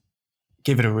listen,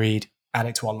 give it a read, add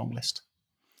it to our long list.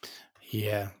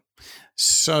 Yeah.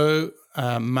 So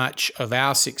much of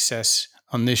our success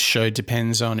on this show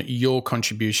depends on your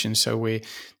contribution. So we're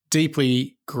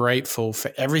deeply grateful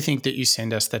for everything that you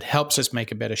send us that helps us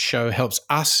make a better show, helps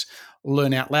us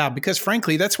learn out loud, because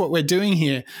frankly, that's what we're doing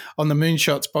here on the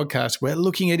Moonshots podcast. We're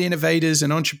looking at innovators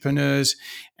and entrepreneurs,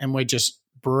 and we're just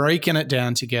breaking it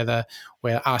down together.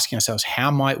 We're asking ourselves,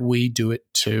 how might we do it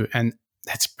too? And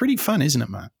that's pretty fun, isn't it,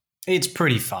 Mark? It's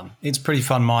pretty fun. It's pretty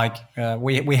fun, Mike.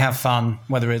 We have fun,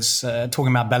 whether it's talking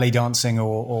about belly dancing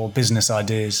or business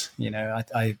ideas.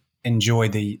 I enjoy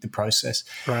the process.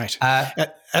 Right.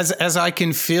 As I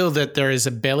can feel that there is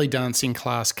a belly dancing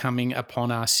class coming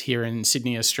upon us here in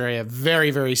Sydney, Australia, very,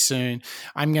 very soon,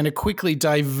 I'm going to quickly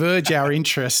diverge our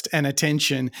interest and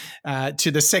attention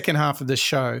to the second half of the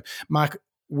show. Mark,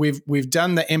 we've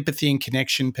done the empathy and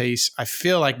connection piece. I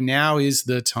feel like now is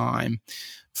the time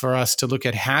for us to look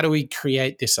at how do we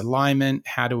create this alignment?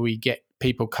 How do we get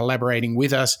people collaborating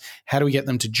with us? How do we get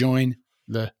them to join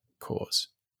the cause?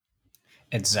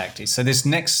 Exactly. So this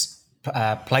next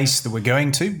place that we're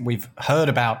going to, we've heard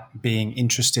about being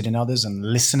interested in others and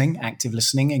listening, active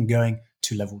listening, and going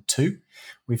to level 2.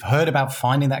 We've heard about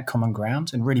finding that common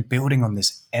ground and really building on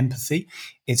this empathy.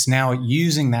 It's now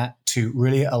using that to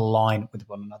really align with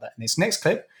one another. And this next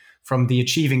clip from the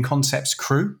Achieving Concepts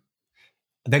crew,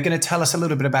 they're going to tell us a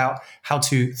little bit about how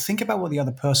to think about what the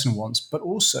other person wants, but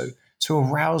also to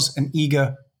arouse an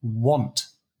eager want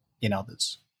in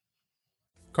others.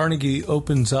 Carnegie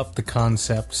opens up the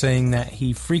concept saying that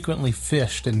he frequently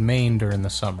fished in Maine during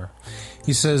the summer.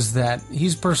 He says that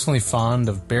he's personally fond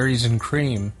of berries and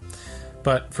cream,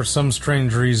 but for some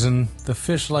strange reason, the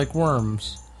fish like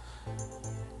worms.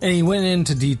 And he went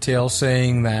into detail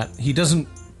saying that he doesn't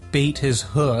bait his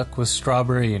hook with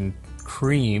strawberry and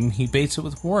cream, he baits it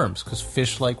with worms because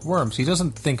fish like worms. He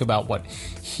doesn't think about what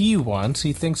he wants,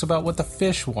 he thinks about what the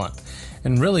fish want.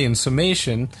 And really, in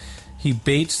summation, he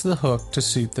baits the hook to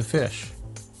suit the fish.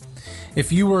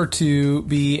 If you were to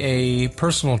be a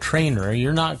personal trainer,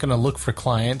 you're not going to look for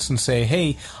clients and say,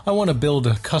 hey, I want to build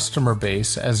a customer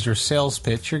base as your sales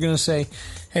pitch. You're going to say,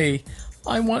 hey,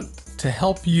 I want to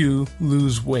help you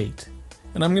lose weight.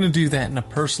 And I'm going to do that in a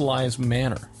personalized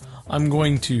manner. I'm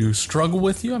going to struggle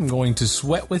with you. I'm going to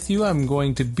sweat with you. I'm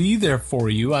going to be there for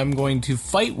you. I'm going to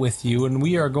fight with you. And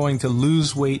we are going to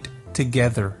lose weight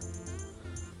together.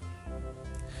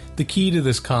 The key to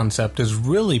this concept is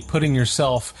really putting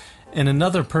yourself in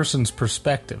another person's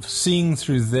perspective, seeing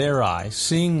through their eyes,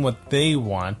 seeing what they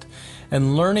want,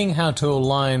 and learning how to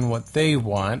align what they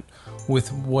want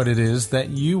with what it is that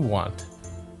you want.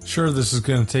 Sure, this is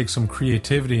going to take some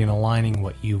creativity in aligning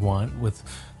what you want with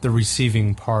the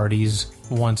receiving party's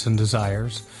wants and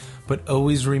desires, but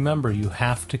always remember you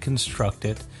have to construct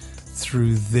it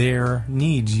through their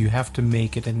needs. You have to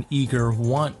make it an eager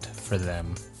want for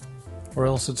them, or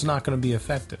else it's not going to be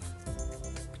effective.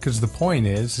 Because the point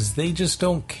is they just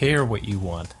don't care what you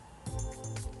want.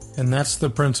 And that's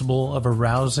the principle of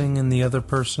arousing in the other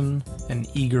person an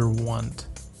eager want.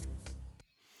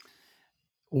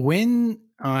 When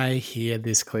I hear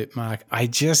this clip, Mark, I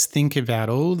just think about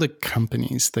all the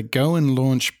companies that go and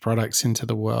launch products into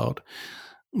the world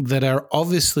that are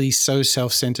obviously so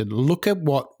self-centered. Look at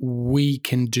what we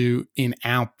can do in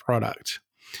our product,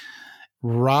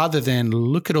 rather than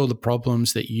look at all the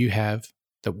problems that you have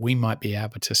that we might be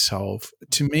able to solve.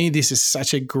 To me, this is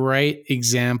such a great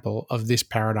example of this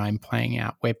paradigm playing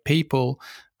out, where people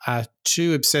are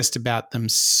too obsessed about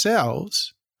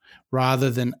themselves rather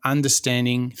than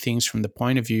understanding things from the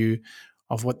point of view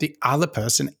of what the other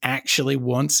person actually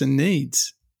wants and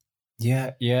needs.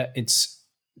 Yeah, it's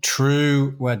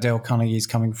true where Dale Carnegie is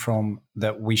coming from,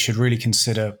 that we should really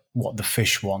consider what the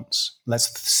fish wants.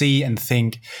 Let's see and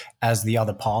think as the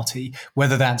other party,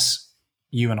 whether that's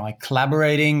you and I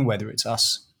collaborating, whether it's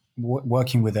us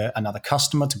working with another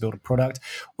customer to build a product,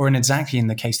 or in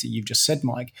the case that you've just said,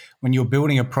 Mike, when you're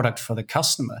building a product for the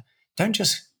customer, don't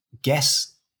just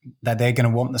guess that they're going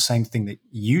to want the same thing that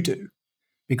you do,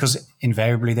 because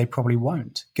invariably they probably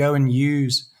won't. Go and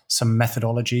use some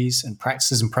methodologies and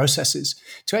practices and processes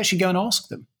to actually go and ask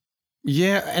them.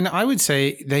 Yeah, and I would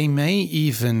say they may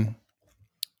even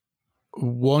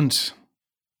want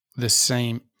the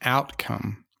same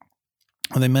outcome,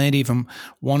 or they might even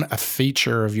want a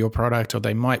feature of your product, or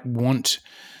they might want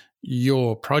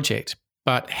your project,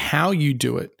 but how you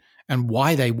do it and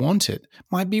why they want it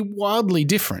might be wildly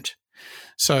different.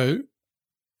 So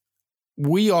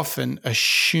we often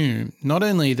assume not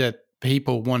only that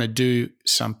people want to do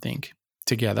something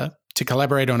together to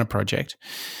collaborate on a project,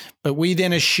 but we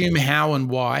then assume how and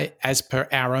why as per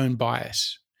our own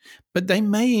bias. But they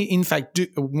may, in fact,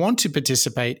 want to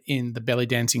participate in the belly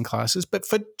dancing classes, but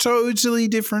for totally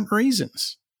different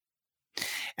reasons.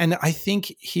 And I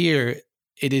think here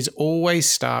it is always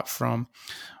start from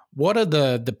what are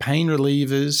the pain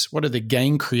relievers, what are the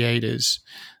gain creators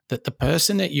that the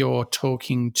person that you're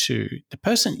talking to, the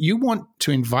person you want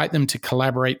to invite them to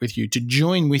collaborate with you, to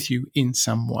join with you in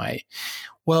some way.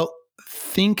 Well,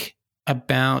 think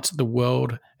about the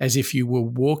world as if you were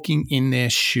walking in their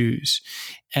shoes,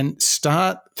 and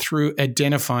start through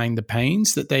identifying the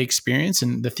pains that they experience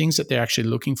and the things that they're actually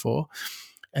looking for.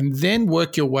 And then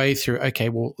work your way through, okay,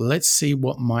 well, let's see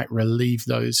what might relieve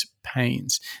those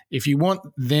pains. If you want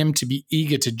them to be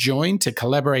eager to join, to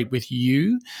collaborate with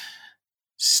you,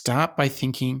 start by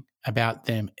thinking about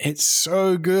them. It's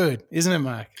so good, isn't it,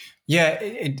 Mark? Yeah,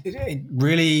 it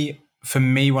really, for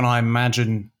me, when I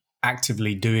imagine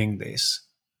actively doing this,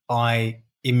 I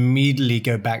immediately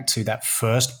go back to that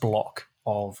first block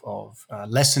of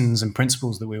lessons and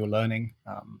principles that we were learning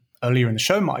earlier in the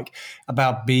show, Mike,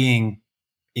 about being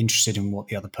interested in what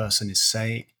the other person is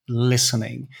saying,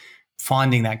 listening,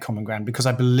 finding that common ground. Because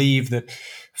I believe that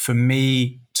for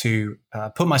me to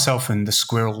put myself in the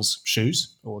squirrel's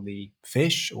shoes, or the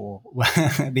fish, or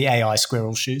the AI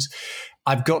squirrel's shoes,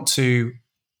 I've got to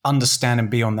understand and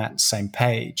be on that same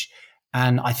page.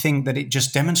 And I think that it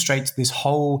just demonstrates this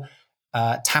whole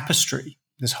tapestry,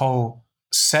 this whole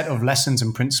set of lessons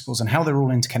and principles, and how they're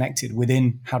all interconnected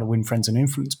within How to Win Friends and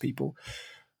Influence People,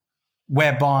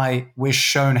 whereby we're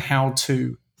shown how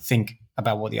to think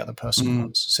about what the other person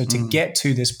wants. So to get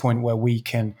to this point where we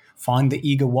can find the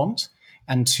eager want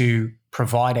and to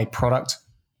provide a product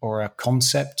or a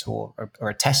concept or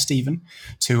a test even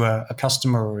to a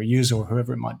customer or a user or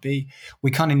whoever it might be,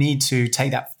 we kind of need to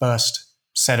take that first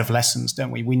set of lessons,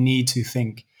 don't we? We need to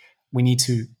think, we need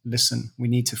to listen, we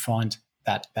need to find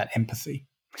that empathy.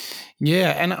 Yeah,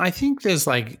 and I think there's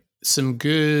like some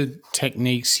good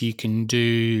techniques you can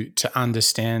do to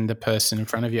understand the person in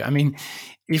front of you. I mean,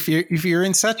 if you're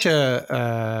in such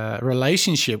a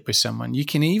relationship with someone, you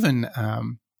can even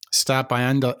start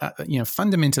by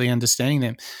fundamentally understanding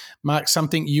them. Mark,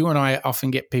 something you and I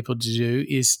often get people to do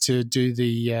is to do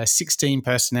the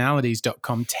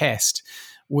 16personalities.com test,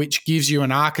 which gives you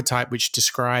an archetype which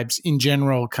describes in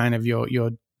general kind of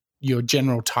your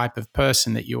general type of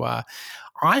person that you are.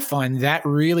 I find that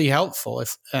really helpful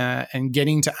and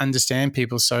getting to understand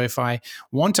people. So if I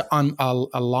want to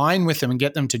align with them and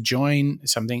get them to join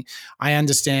something, I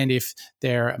understand if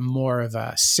they're more of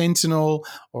a sentinel,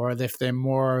 or if they're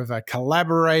more of a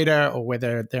collaborator, or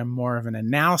whether they're more of an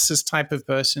analysis type of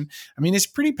person. I mean, it's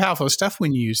pretty powerful stuff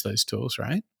when you use those tools,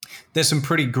 right? There's some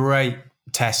pretty great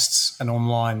tests and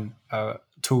online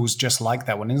tools just like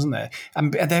that one, isn't there?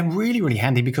 And they're really, really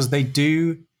handy because they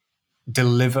do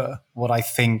deliver what I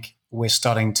think we're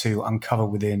starting to uncover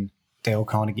within Dale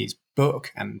Carnegie's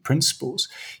book and principles.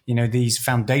 You know, these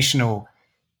foundational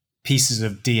pieces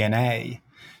of DNA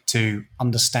to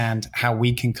understand how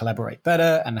we can collaborate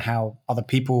better and how other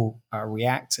people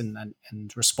react and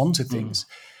respond to things.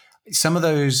 Some of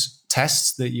those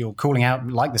tests that you're calling out,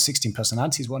 like the 16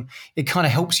 personalities one, it kind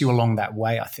of helps you along that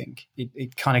way, I think.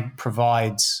 It kind of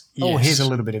provides, here's a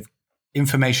little bit of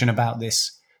information about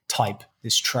this type,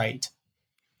 this trait.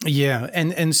 Yeah,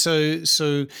 and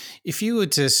so if you were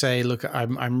to say, look,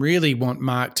 I really want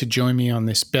Mark to join me on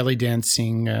this belly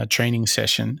dancing training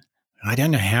session. I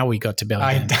don't know how we got to belly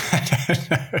dancing. I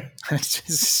don't know.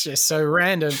 It's just so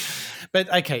random.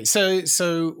 But okay,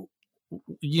 so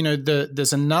you know,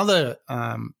 there's another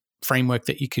framework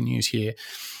that you can use here.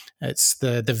 It's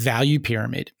the value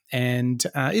pyramid. And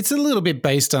it's a little bit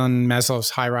based on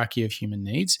Maslow's hierarchy of human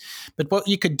needs. But what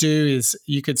you could do is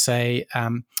you could say,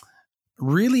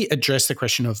 really address the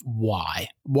question of why.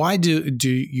 Why do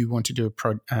you want to do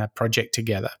a project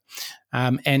together?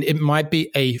 And it might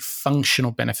be a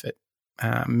functional benefit.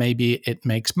 Maybe it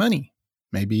makes money.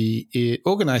 Maybe it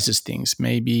organizes things.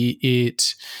 Maybe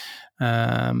it,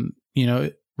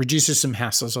 reduces some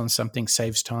hassles on something,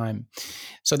 saves time.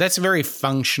 So that's very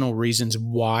functional reasons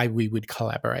why we would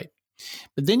collaborate.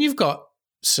 But then you've got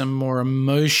some more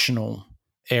emotional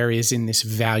areas in this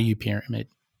value pyramid.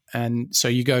 And so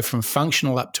you go from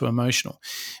functional up to emotional.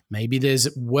 Maybe there's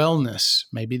wellness.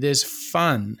 Maybe there's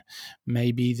fun.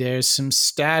 Maybe there's some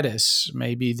status.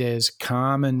 Maybe there's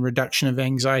calm and reduction of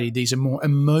anxiety. These are more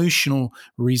emotional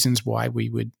reasons why we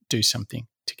would do something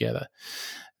together.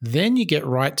 Then you get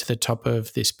right to the top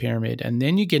of this pyramid, and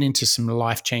then you get into some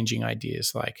life-changing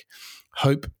ideas like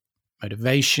hope,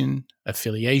 motivation,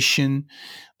 affiliation.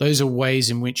 Those are ways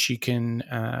in which you can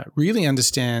really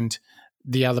understand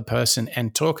the other person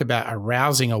and talk about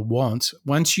arousing a want.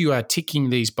 Once you are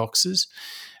ticking these boxes,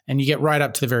 and you get right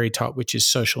up to the very top, which is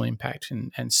social impact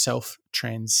and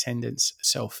self-transcendence,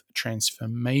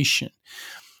 self-transformation.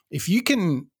 If you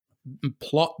can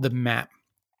plot the map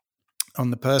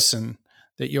on the person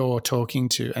that you're talking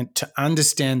to and to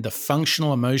understand the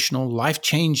functional, emotional,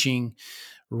 life-changing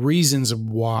reasons of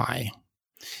why,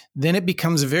 then it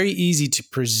becomes very easy to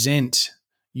present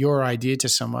your idea to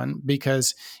someone,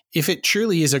 because if it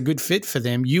truly is a good fit for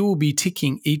them, you will be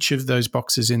ticking each of those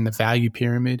boxes in the value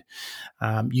pyramid.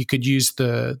 You could use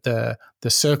the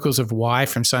circles of why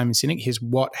from Simon Sinek. Here's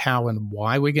what, how, and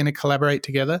why we're going to collaborate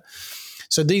together.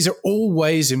 So these are all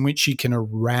ways in which you can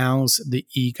arouse the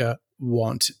eager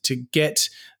want to get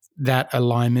that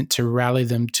alignment, to rally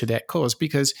them to that cause.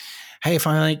 Because, hey, if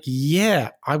I'm like, yeah,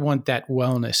 I want that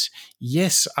wellness.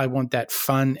 Yes, I want that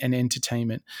fun and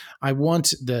entertainment. I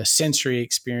want the sensory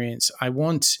experience. I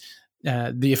want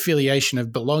the affiliation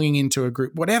of belonging into a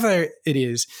group, whatever it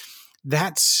is,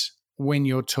 that's when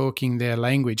you're talking their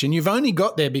language. And you've only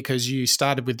got there because you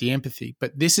started with the empathy.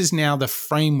 But this is now the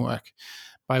framework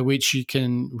by which you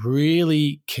can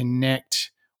really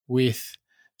connect with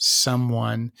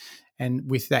someone. And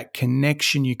with that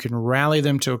connection, you can rally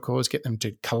them to a cause, get them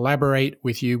to collaborate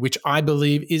with you, which I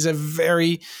believe is a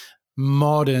very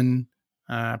modern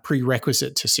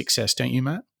prerequisite to success. Don't you,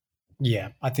 Matt? Yeah,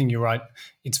 I think you're right.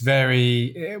 It's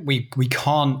very, we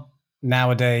can't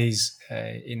nowadays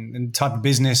in the type of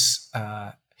business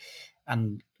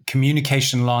and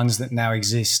communication lines that now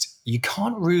exist, you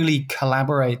can't really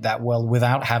collaborate that well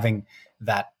without having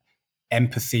that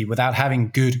empathy, without having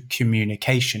good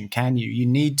communication, can you? You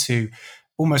need to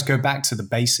almost go back to the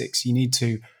basics. You need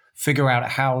to figure out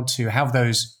how to have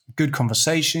those good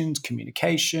conversations,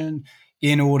 communication,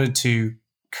 in order to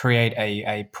create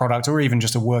a product or even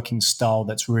just a working style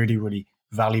that's really, really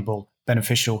valuable,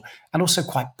 beneficial, and also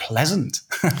quite pleasant.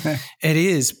 It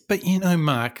is. But,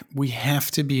 Mark, we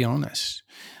have to be honest.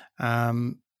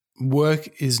 Work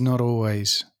is not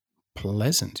always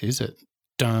pleasant, is it?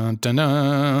 Dun, dun,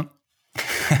 dun.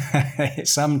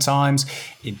 Sometimes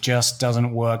it just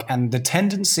doesn't work. And the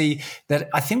tendency that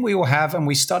I think we all have, and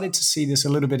we started to see this a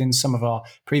little bit in some of our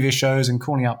previous shows and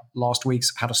calling up last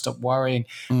week's How to Stop Worrying,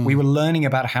 we were learning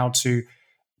about how to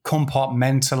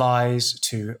compartmentalize,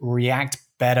 to react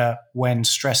better when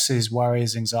stresses,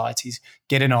 worries, anxieties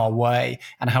get in our way,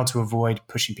 and how to avoid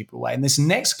pushing people away. And this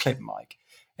next clip, Mike,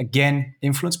 again,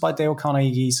 influenced by Dale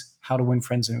Carnegie's How to Win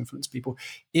Friends and Influence People,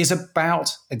 is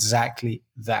about exactly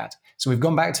that. So we've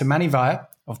gone back to Manny Vaya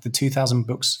of the 2000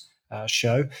 Books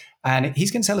show, and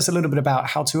he's going to tell us a little bit about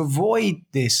how to avoid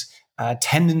this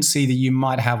tendency that you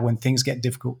might have when things get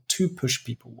difficult to push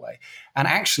people away. And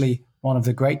actually, one of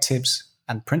the great tips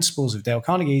and principles of Dale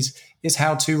Carnegie's is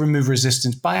how to remove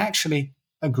resistance by actually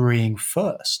agreeing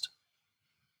first.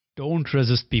 Don't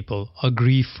resist people,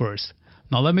 agree first.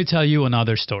 Now let me tell you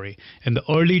another story. In the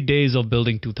early days of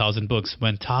building 2000 Books,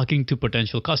 when talking to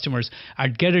potential customers,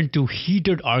 I'd get into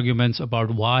heated arguments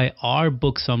about why our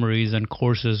book summaries and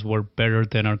courses were better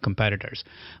than our competitors.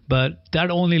 But that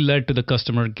only led to the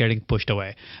customer getting pushed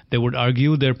away. They would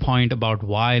argue their point about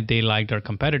why they liked our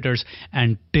competitors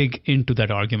and dig into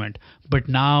that argument. But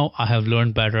now I have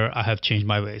learned better. I have changed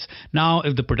my ways. Now,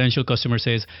 if the potential customer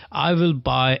says, I will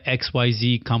buy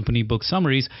XYZ company book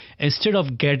summaries, instead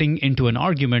of getting into an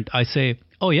argument, I say,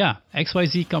 oh yeah,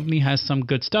 XYZ company has some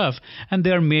good stuff and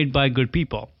they are made by good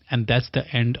people. And that's the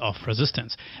end of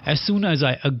resistance. As soon as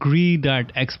I agree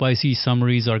that XYZ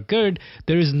summaries are good,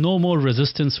 there is no more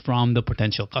resistance from the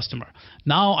potential customer.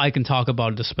 Now I can talk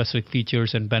about the specific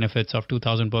features and benefits of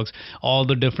 2000 Books, all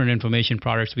the different information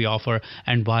products we offer,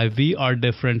 and why we are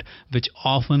different, which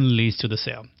often leads to the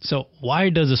sale. So why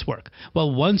does this work?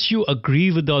 Well, once you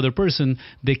agree with the other person,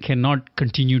 they cannot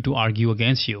continue to argue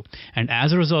against you. And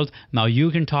as a result, now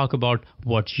you can talk about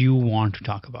what you want to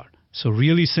talk about. So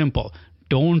really simple.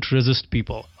 Don't resist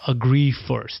people. Agree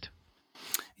first.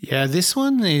 Yeah, this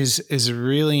one is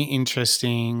really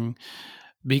interesting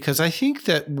because I think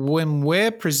that when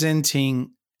we're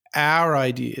presenting our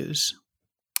ideas,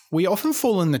 we often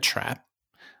fall in the trap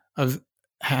of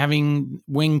having,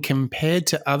 when compared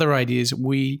to other ideas,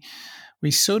 we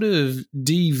sort of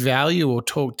devalue or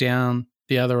talk down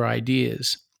the other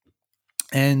ideas.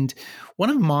 And one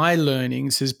of my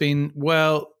learnings has been,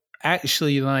 well,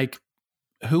 actually, like,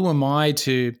 who am I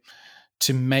to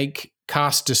make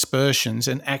cast dispersions?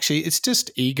 And actually, it's just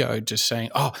ego just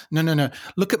saying, oh, no,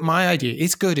 look at my idea.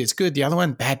 It's good. The other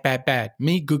one, bad.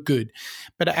 Me, good.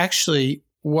 But actually,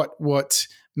 what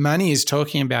Manny is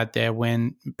talking about there,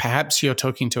 when perhaps you're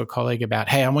talking to a colleague about,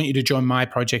 hey, I want you to join my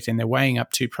project, and they're weighing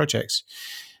up two projects,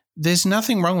 there's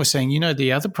nothing wrong with saying,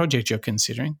 the other project you're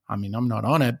considering, I mean, I'm not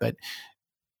on it, but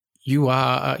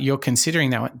you're considering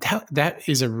that one. That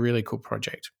is a really cool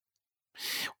project.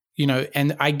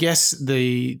 And I guess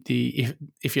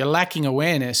if you're lacking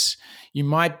awareness, you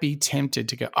might be tempted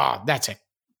to go, oh, that's a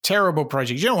terrible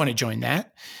project. You don't want to join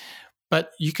that.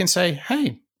 But you can say,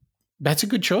 hey, that's a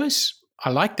good choice.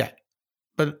 I like that.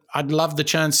 I'd love the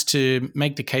chance to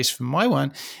make the case for my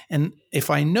one. And if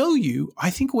I know you, I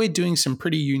think we're doing some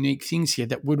pretty unique things here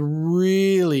that would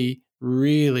really,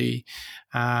 really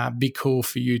be cool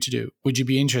for you to do. Would you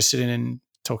be interested in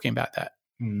talking about that?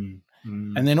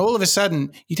 And then all of a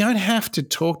sudden, you don't have to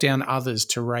talk down others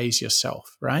to raise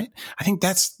yourself, right? I think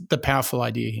that's the powerful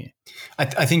idea here.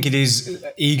 I think it is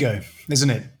ego, isn't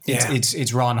it? Yeah.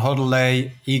 It's Ryan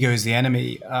Holiday. Ego is the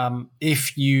enemy.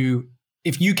 If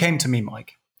you came to me,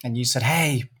 Mike, and you said,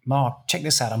 "Hey, Mark, check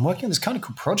this out. I'm working on this kind of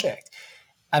cool project,"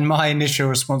 and my initial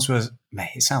response was, "Mate,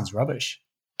 it sounds rubbish.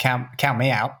 Count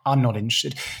me out. I'm not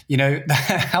interested."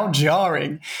 How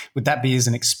jarring would that be as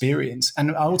an experience?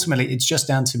 And ultimately, it's just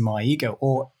down to my ego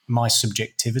or my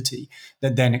subjectivity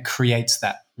that then it creates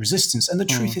that resistance. And the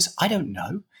truth is, I don't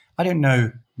know. I don't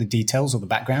know the details or the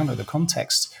background or the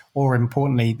context, or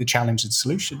importantly, the challenge and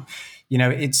solution.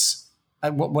 It's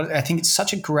what I think it's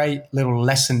such a great little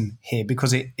lesson here,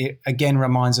 because it again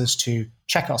reminds us to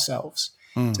check ourselves,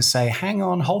 to say, hang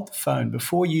on, hold the phone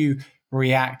before you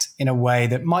react in a way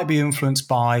that might be influenced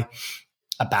by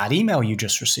a bad email you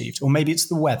just received, or maybe it's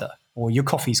the weather, or your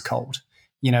coffee's cold.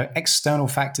 External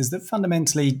factors that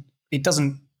fundamentally it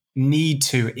doesn't need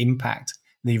to impact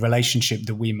the relationship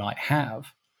that we might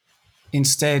have.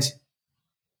 Instead,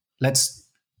 let's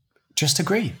just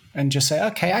agree and just say,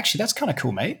 okay, actually, that's kind of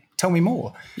cool, mate. Tell me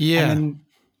more. Yeah. And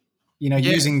then,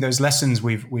 using those lessons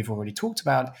we've already talked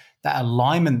about, that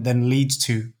alignment then leads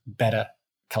to better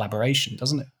collaboration,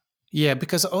 doesn't it? Yeah,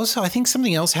 because also I think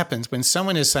something else happens when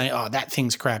someone is saying, "Oh, that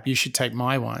thing's crap. You should take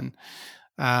my one."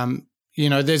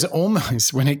 There's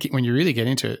almost when you really get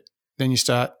into it, then you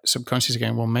start subconsciously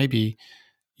going, "Well, maybe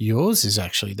yours is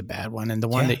actually the bad one, and the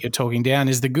one that you're talking down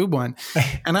is the good one."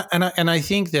 and I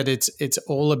think that it's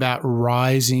all about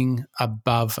rising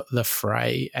above the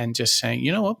fray and just saying,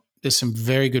 you know what, there's some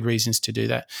very good reasons to do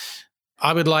that.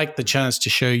 I would like the chance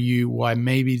to show you why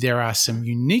maybe there are some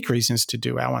unique reasons to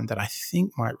do our one that I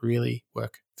think might really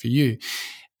work for you.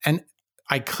 And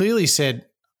I clearly said,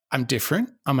 I'm different.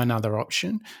 I'm another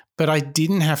option, but I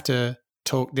didn't have to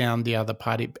talk down the other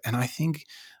party. And I think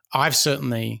I've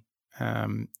certainly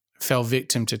fell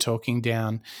victim to talking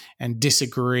down and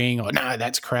disagreeing, or no,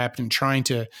 that's crap, and trying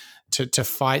to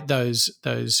fight those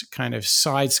kind of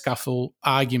side scuffle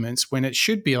arguments when it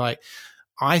should be like,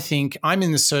 I think I'm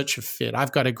in the search of fit.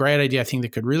 I've got a great idea I think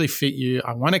that could really fit you.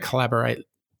 I want to collaborate.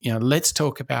 Let's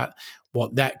talk about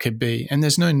what that could be. And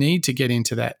there's no need to get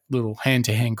into that little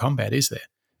hand-to-hand combat, is there?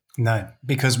 No,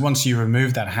 because once you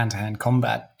remove that hand-to-hand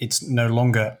combat, it's no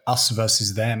longer us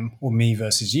versus them or me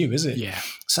versus you, is it? Yeah.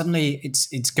 Suddenly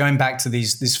it's going back to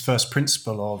this first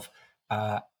principle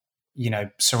of,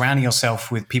 surrounding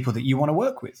yourself with people that you want to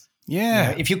work with.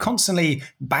 Yeah. If you're constantly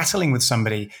battling with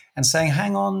somebody and saying,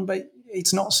 hang on, but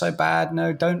it's not so bad.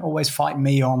 No, don't always fight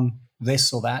me on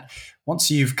this or that. Once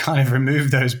you've kind of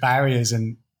removed those barriers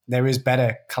and there is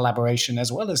better collaboration as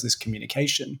well as this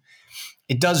communication,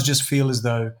 it does just feel as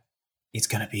though it's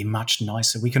going to be much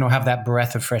nicer. We can all have that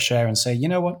breath of fresh air and say, you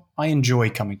know what? I enjoy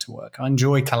coming to work. I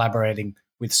enjoy collaborating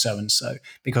with so-and-so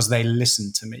because they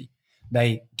listen to me.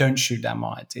 They don't shoot down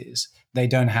my ideas. They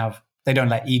don't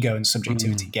let ego and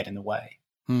subjectivity get in the way.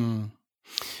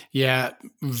 Yeah,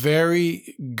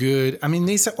 very good. I mean,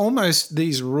 these are almost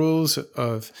these rules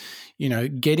of,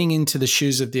 getting into the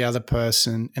shoes of the other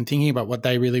person and thinking about what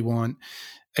they really want,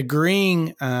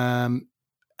 agreeing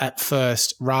at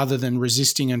first rather than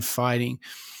resisting and fighting.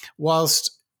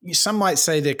 Whilst some might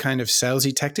say they're kind of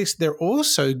salesy tactics, they're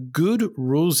also good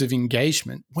rules of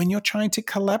engagement when you're trying to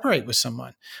collaborate with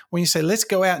someone. When you say, let's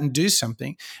go out and do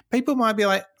something, people might be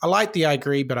like, I like the I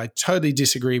agree, but I totally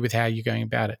disagree with how you're going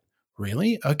about it.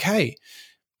 Really? Okay.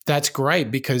 That's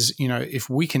great because, if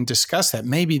we can discuss that,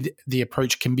 maybe the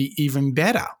approach can be even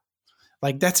better.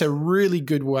 Like that's a really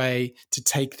good way to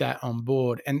take that on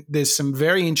board. And there's some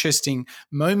very interesting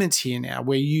moments here now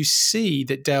where you see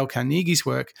that Dale Carnegie's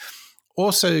work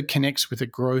also connects with a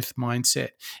growth mindset.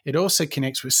 It also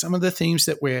connects with some of the themes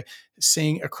that we're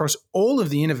seeing across all of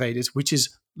the innovators, which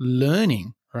is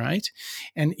learning, right?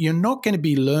 And you're not going to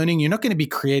be learning, you're not going to be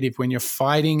creative when you're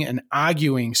fighting and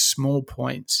arguing small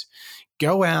points.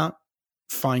 Go out,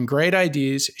 find great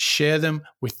ideas, share them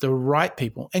with the right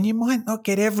people. And you might not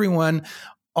get everyone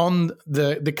on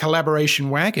the collaboration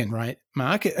wagon, right,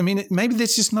 Mark? I mean, maybe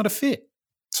there's just not a fit.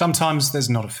 Sometimes there's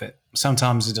not a fit.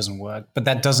 Sometimes it doesn't work, but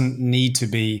that doesn't need to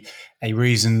be a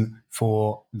reason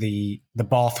for the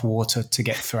bath water to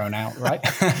get thrown out, right?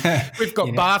 We've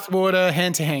got bath water,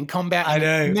 hand-to-hand combat. I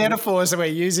know. Metaphors that we're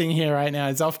using here right now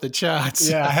is off the charts.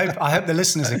 Yeah, I hope the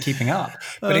listeners are keeping up.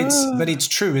 But it's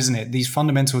true, isn't it? These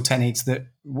fundamental techniques that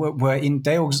were in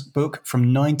Dale's book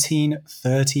from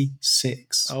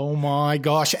 1936. Oh my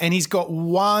gosh. And he's got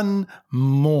one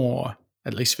more,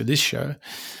 at least for this show,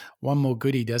 one more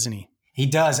goodie, doesn't he? He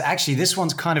does. Actually, this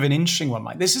one's kind of an interesting one,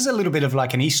 Mike. This is a little bit of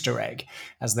like an Easter egg,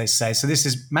 as they say. So this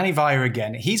is Mani Vaya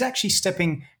again. He's actually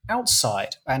stepping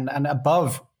outside and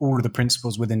above all of the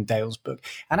principles within Dale's book.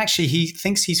 And actually, he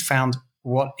thinks he's found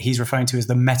what he's referring to as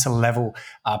the meta level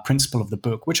principle of the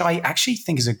book, which I actually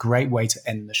think is a great way to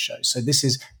end the show. So this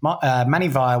is Mani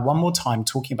Vaya one more time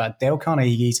talking about Dale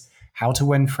Carnegie's How to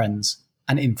Win Friends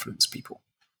and Influence People.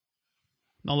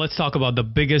 Now let's talk about the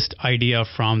biggest idea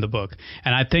from the book.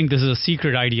 And I think this is a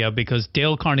secret idea because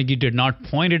Dale Carnegie did not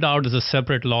point it out as a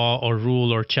separate law or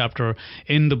rule or chapter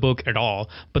in the book at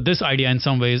all. But this idea in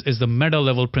some ways is the meta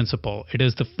level principle. It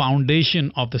is the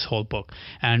foundation of this whole book.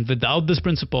 And without this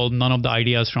principle, none of the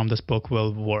ideas from this book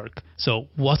will work. So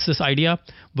what's this idea?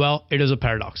 Well, it is a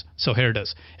paradox. So here it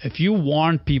is. If you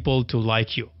want people to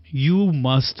like you, you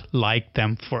must like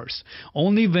them first.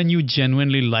 Only when you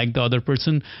genuinely like the other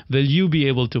person will you be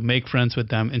able to make friends with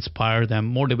them, inspire them,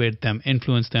 motivate them,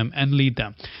 influence them, and lead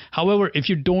them. However, if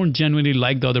you don't genuinely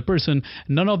like the other person,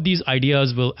 none of these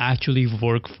ideas will actually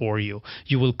work for you.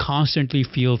 You will constantly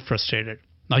feel frustrated.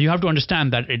 Now, you have to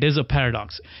understand that it is a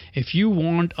paradox. If you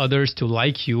want others to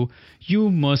like you, you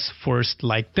must first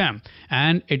like them,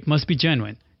 and it must be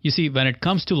genuine. You see, when it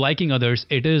comes to liking others,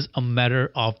 it is a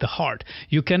matter of the heart.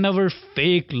 You can never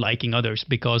fake liking others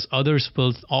because others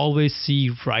will always see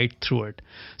right through it.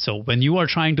 So when you are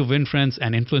trying to win friends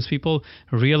and influence people,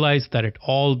 realize that it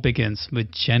all begins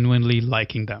with genuinely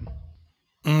liking them.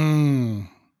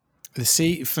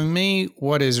 See, for me,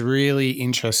 what is really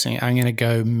interesting, I'm going to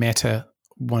go meta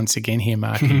once again here,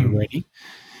 Mark. Are you ready?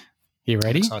 You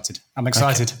ready? I'm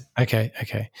excited.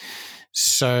 Okay.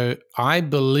 So I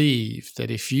believe that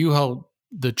if you hold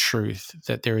the truth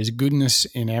that there is goodness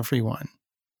in everyone,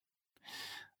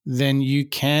 then you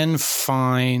can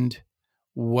find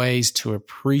ways to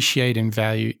appreciate and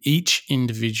value each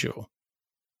individual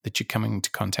that you're coming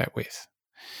into contact with.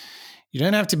 You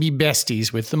don't have to be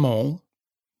besties with them all,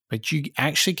 but you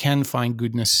actually can find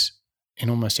goodness in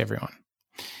almost everyone.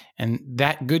 And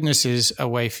that goodness is a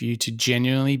way for you to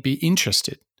genuinely be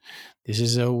interested. This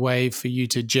is a way for you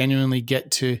to genuinely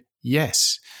get to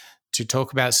yes, to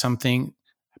talk about something,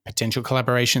 a potential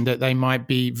collaboration that they might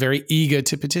be very eager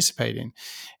to participate in.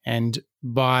 And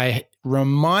by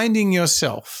reminding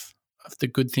yourself of the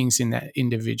good things in that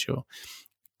individual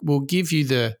will give you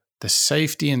the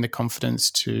safety and the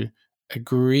confidence to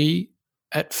agree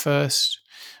at first,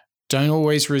 don't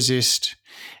always resist,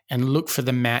 and look for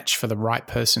the match for the right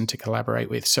person to collaborate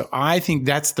with. So I think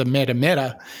that's the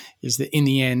meta is that in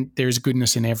the end, there's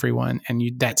goodness in everyone. And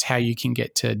that's how you can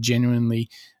get to genuinely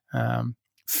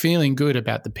feeling good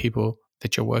about the people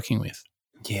that you're working with.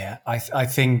 Yeah, I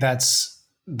think that's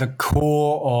the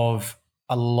core of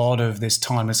a lot of this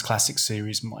Timeless Classic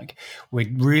series, Mike.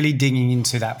 We're really digging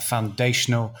into that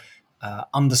foundational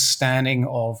understanding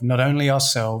of not only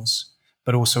ourselves,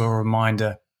 but also a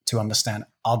reminder to understand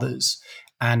others.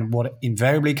 And what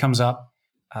invariably comes up,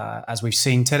 as we've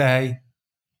seen today,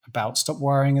 about Stop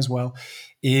Worrying as well,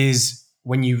 is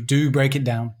when you do break it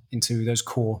down into those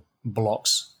core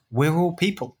blocks, we're all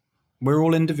people. We're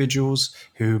all individuals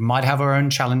who might have our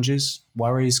own challenges,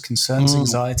 worries, concerns,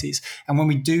 anxieties. And when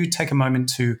we do take a moment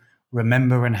to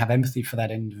remember and have empathy for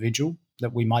that individual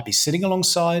that we might be sitting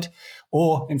alongside,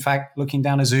 or in fact, looking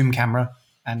down a Zoom camera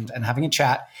and having a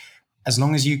chat, as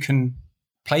long as you can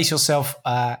place yourself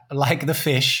like the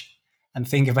fish and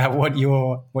think about what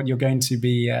you're going to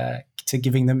be to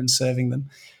giving them and serving them.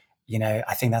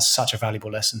 I think that's such a valuable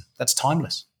lesson. That's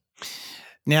timeless.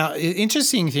 Now,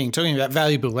 interesting thing, talking about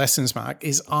valuable lessons, Mark,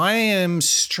 is I am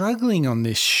struggling on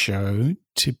this show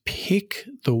to pick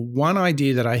the one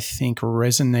idea that I think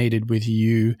resonated with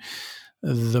you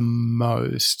the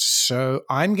most. So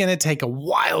I'm going to take a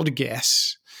wild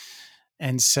guess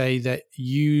and say that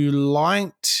you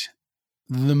liked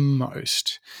the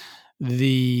most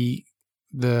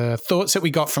the thoughts that we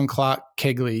got from Clark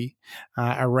Kegley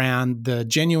around the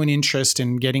genuine interest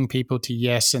in getting people to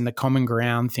yes and the common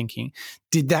ground thinking.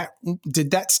 Did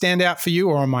that stand out for you,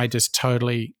 or am I just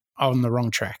totally on the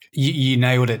wrong track? You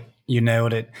nailed it. You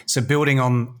nailed it. So building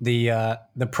on the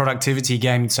productivity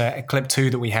game, so clip 2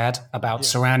 that we had about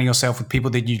surrounding yourself with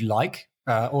people that you like,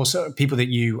 also people that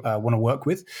you want to work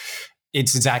with,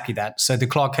 it's exactly that. So the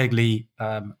Clark Kegley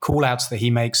call outs that he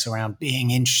makes around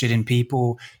being interested in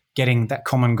people, getting that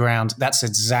common ground, that's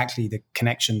exactly the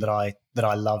connection that I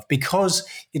love, because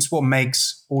it's what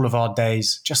makes all of our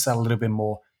days just that little bit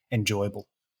more enjoyable.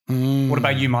 What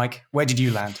about you, Mike? Where did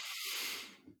you land?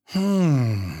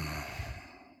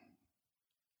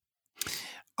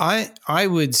 I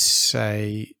would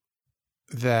say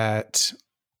that,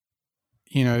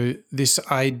 this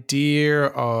idea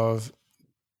of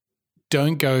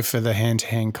don't go for the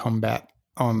hand-to-hand combat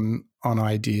on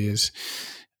ideas.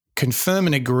 Confirm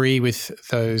and agree with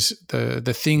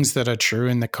the things that are true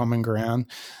in the common ground.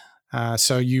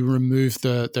 So you remove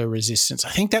the resistance. I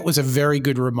think that was a very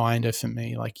good reminder for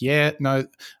me. Like, I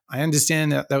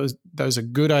understand that those are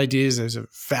good ideas. Those are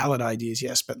valid ideas,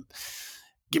 yes, but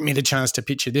give me the chance to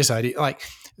picture this idea. Like,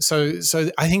 so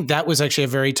I think that was actually a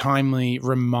very timely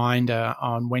reminder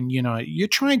on when, you're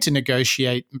trying to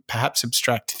negotiate perhaps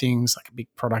abstract things like a big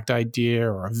product idea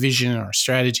or a vision or a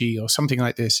strategy or something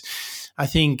like this. I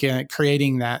think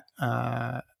creating that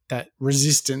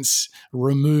resistance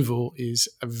removal is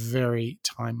a very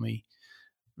timely,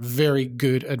 very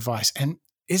good advice. And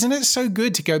isn't it so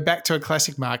good to go back to a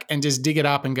classic, Mark, and just dig it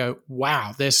up and go,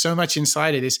 wow, there's so much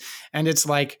inside of this. And it's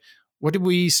like, what did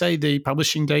we say the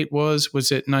publishing date was?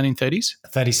 Was it 1930s?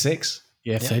 36.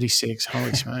 Yeah, 36.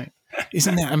 Holy smoke.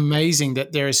 Isn't that amazing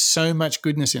that there is so much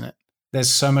goodness in it? There's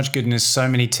so much goodness, so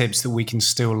many tips that we can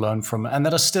still learn from and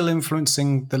that are still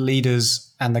influencing the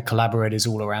leaders and the collaborators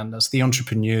all around us, the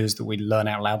entrepreneurs that we learn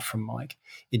out loud from, Mike.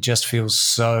 It just feels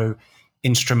so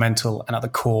instrumental and at the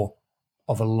core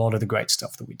of a lot of the great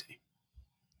stuff that we do.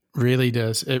 Really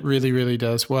does. It really, really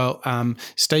does. Well,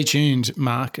 stay tuned,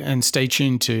 Mark, and stay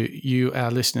tuned to you,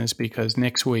 our listeners, because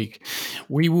next week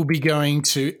we will be going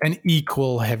to an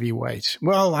equal heavyweight.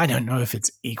 Well, I don't know if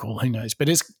it's equal, who knows, but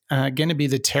it's going to be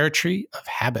the territory of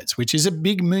habits, which is a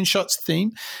big Moonshots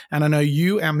theme. And I know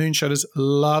you, our Moonshotters,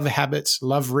 love habits,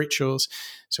 love rituals.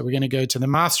 So we're going to go to the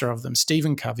master of them,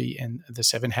 Stephen Covey, and the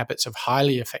 7 Habits of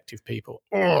Highly Effective People.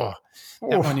 That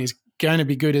one is going to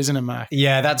be good, isn't it, Mark?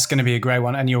 Yeah, that's going to be a great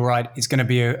one. And you're right. It's going to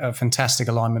be a fantastic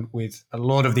alignment with a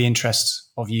lot of the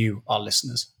interests of you, our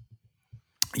listeners.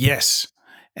 Yes.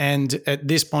 And at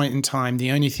this point in time, the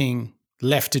only thing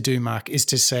left to do, Mark, is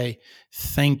to say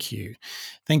thank you.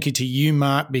 Thank you to you,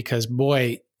 Mark, because,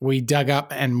 boy, we dug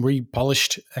up and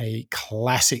repolished a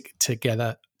classic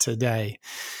together today.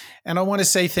 And I want to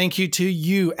say thank you to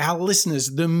you, our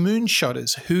listeners, the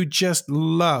Moonshotters, who just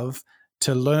love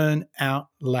to learn out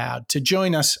loud, to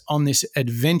join us on this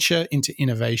adventure into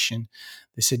innovation,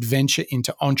 this adventure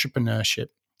into entrepreneurship.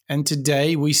 And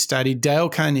today we studied Dale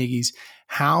Carnegie's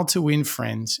How to Win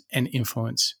Friends and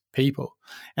Influence People.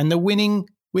 And the winning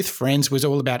with friends was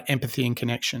all about empathy and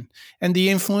connection. And the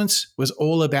influence was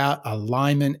all about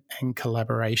alignment and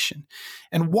collaboration.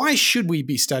 And why should we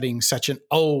be studying such an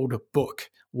old book?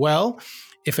 Well,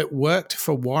 if it worked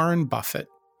for Warren Buffett,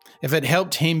 if it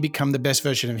helped him become the best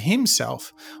version of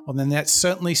himself, well, then that's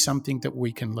certainly something that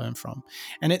we can learn from.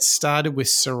 And it started with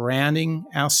surrounding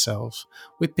ourselves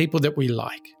with people that we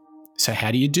like. So how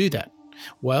do you do that?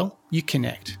 Well, you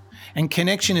connect. And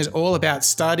connection is all about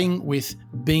starting with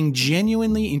being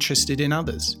genuinely interested in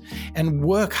others and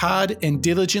work hard and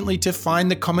diligently to find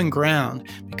the common ground,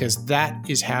 because that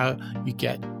is how you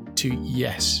get to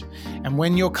yes. And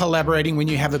when you're collaborating, when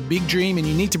you have a big dream and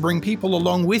you need to bring people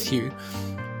along with you,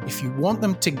 if you want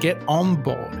them to get on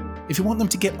board, if you want them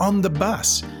to get on the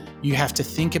bus, you have to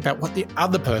think about what the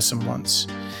other person wants.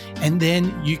 And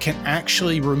then you can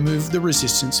actually remove the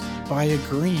resistance by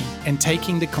agreeing and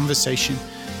taking the conversation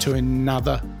to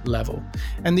another level.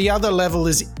 And the other level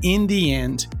is, in the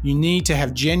end, you need to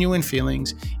have genuine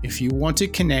feelings if you want to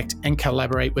connect and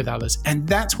collaborate with others. And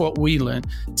that's what we learned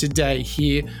today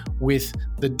here with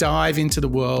the dive into the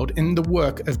world and the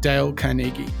work of Dale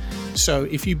Carnegie. So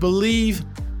if you believe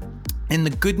in the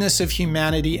goodness of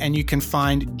humanity and you can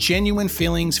find genuine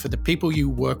feelings for the people you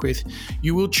work with,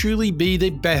 you will truly be the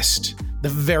best, the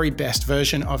very best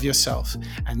version of yourself.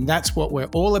 And that's what we're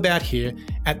all about here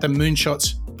at the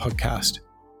Moonshots podcast.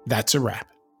 That's a wrap.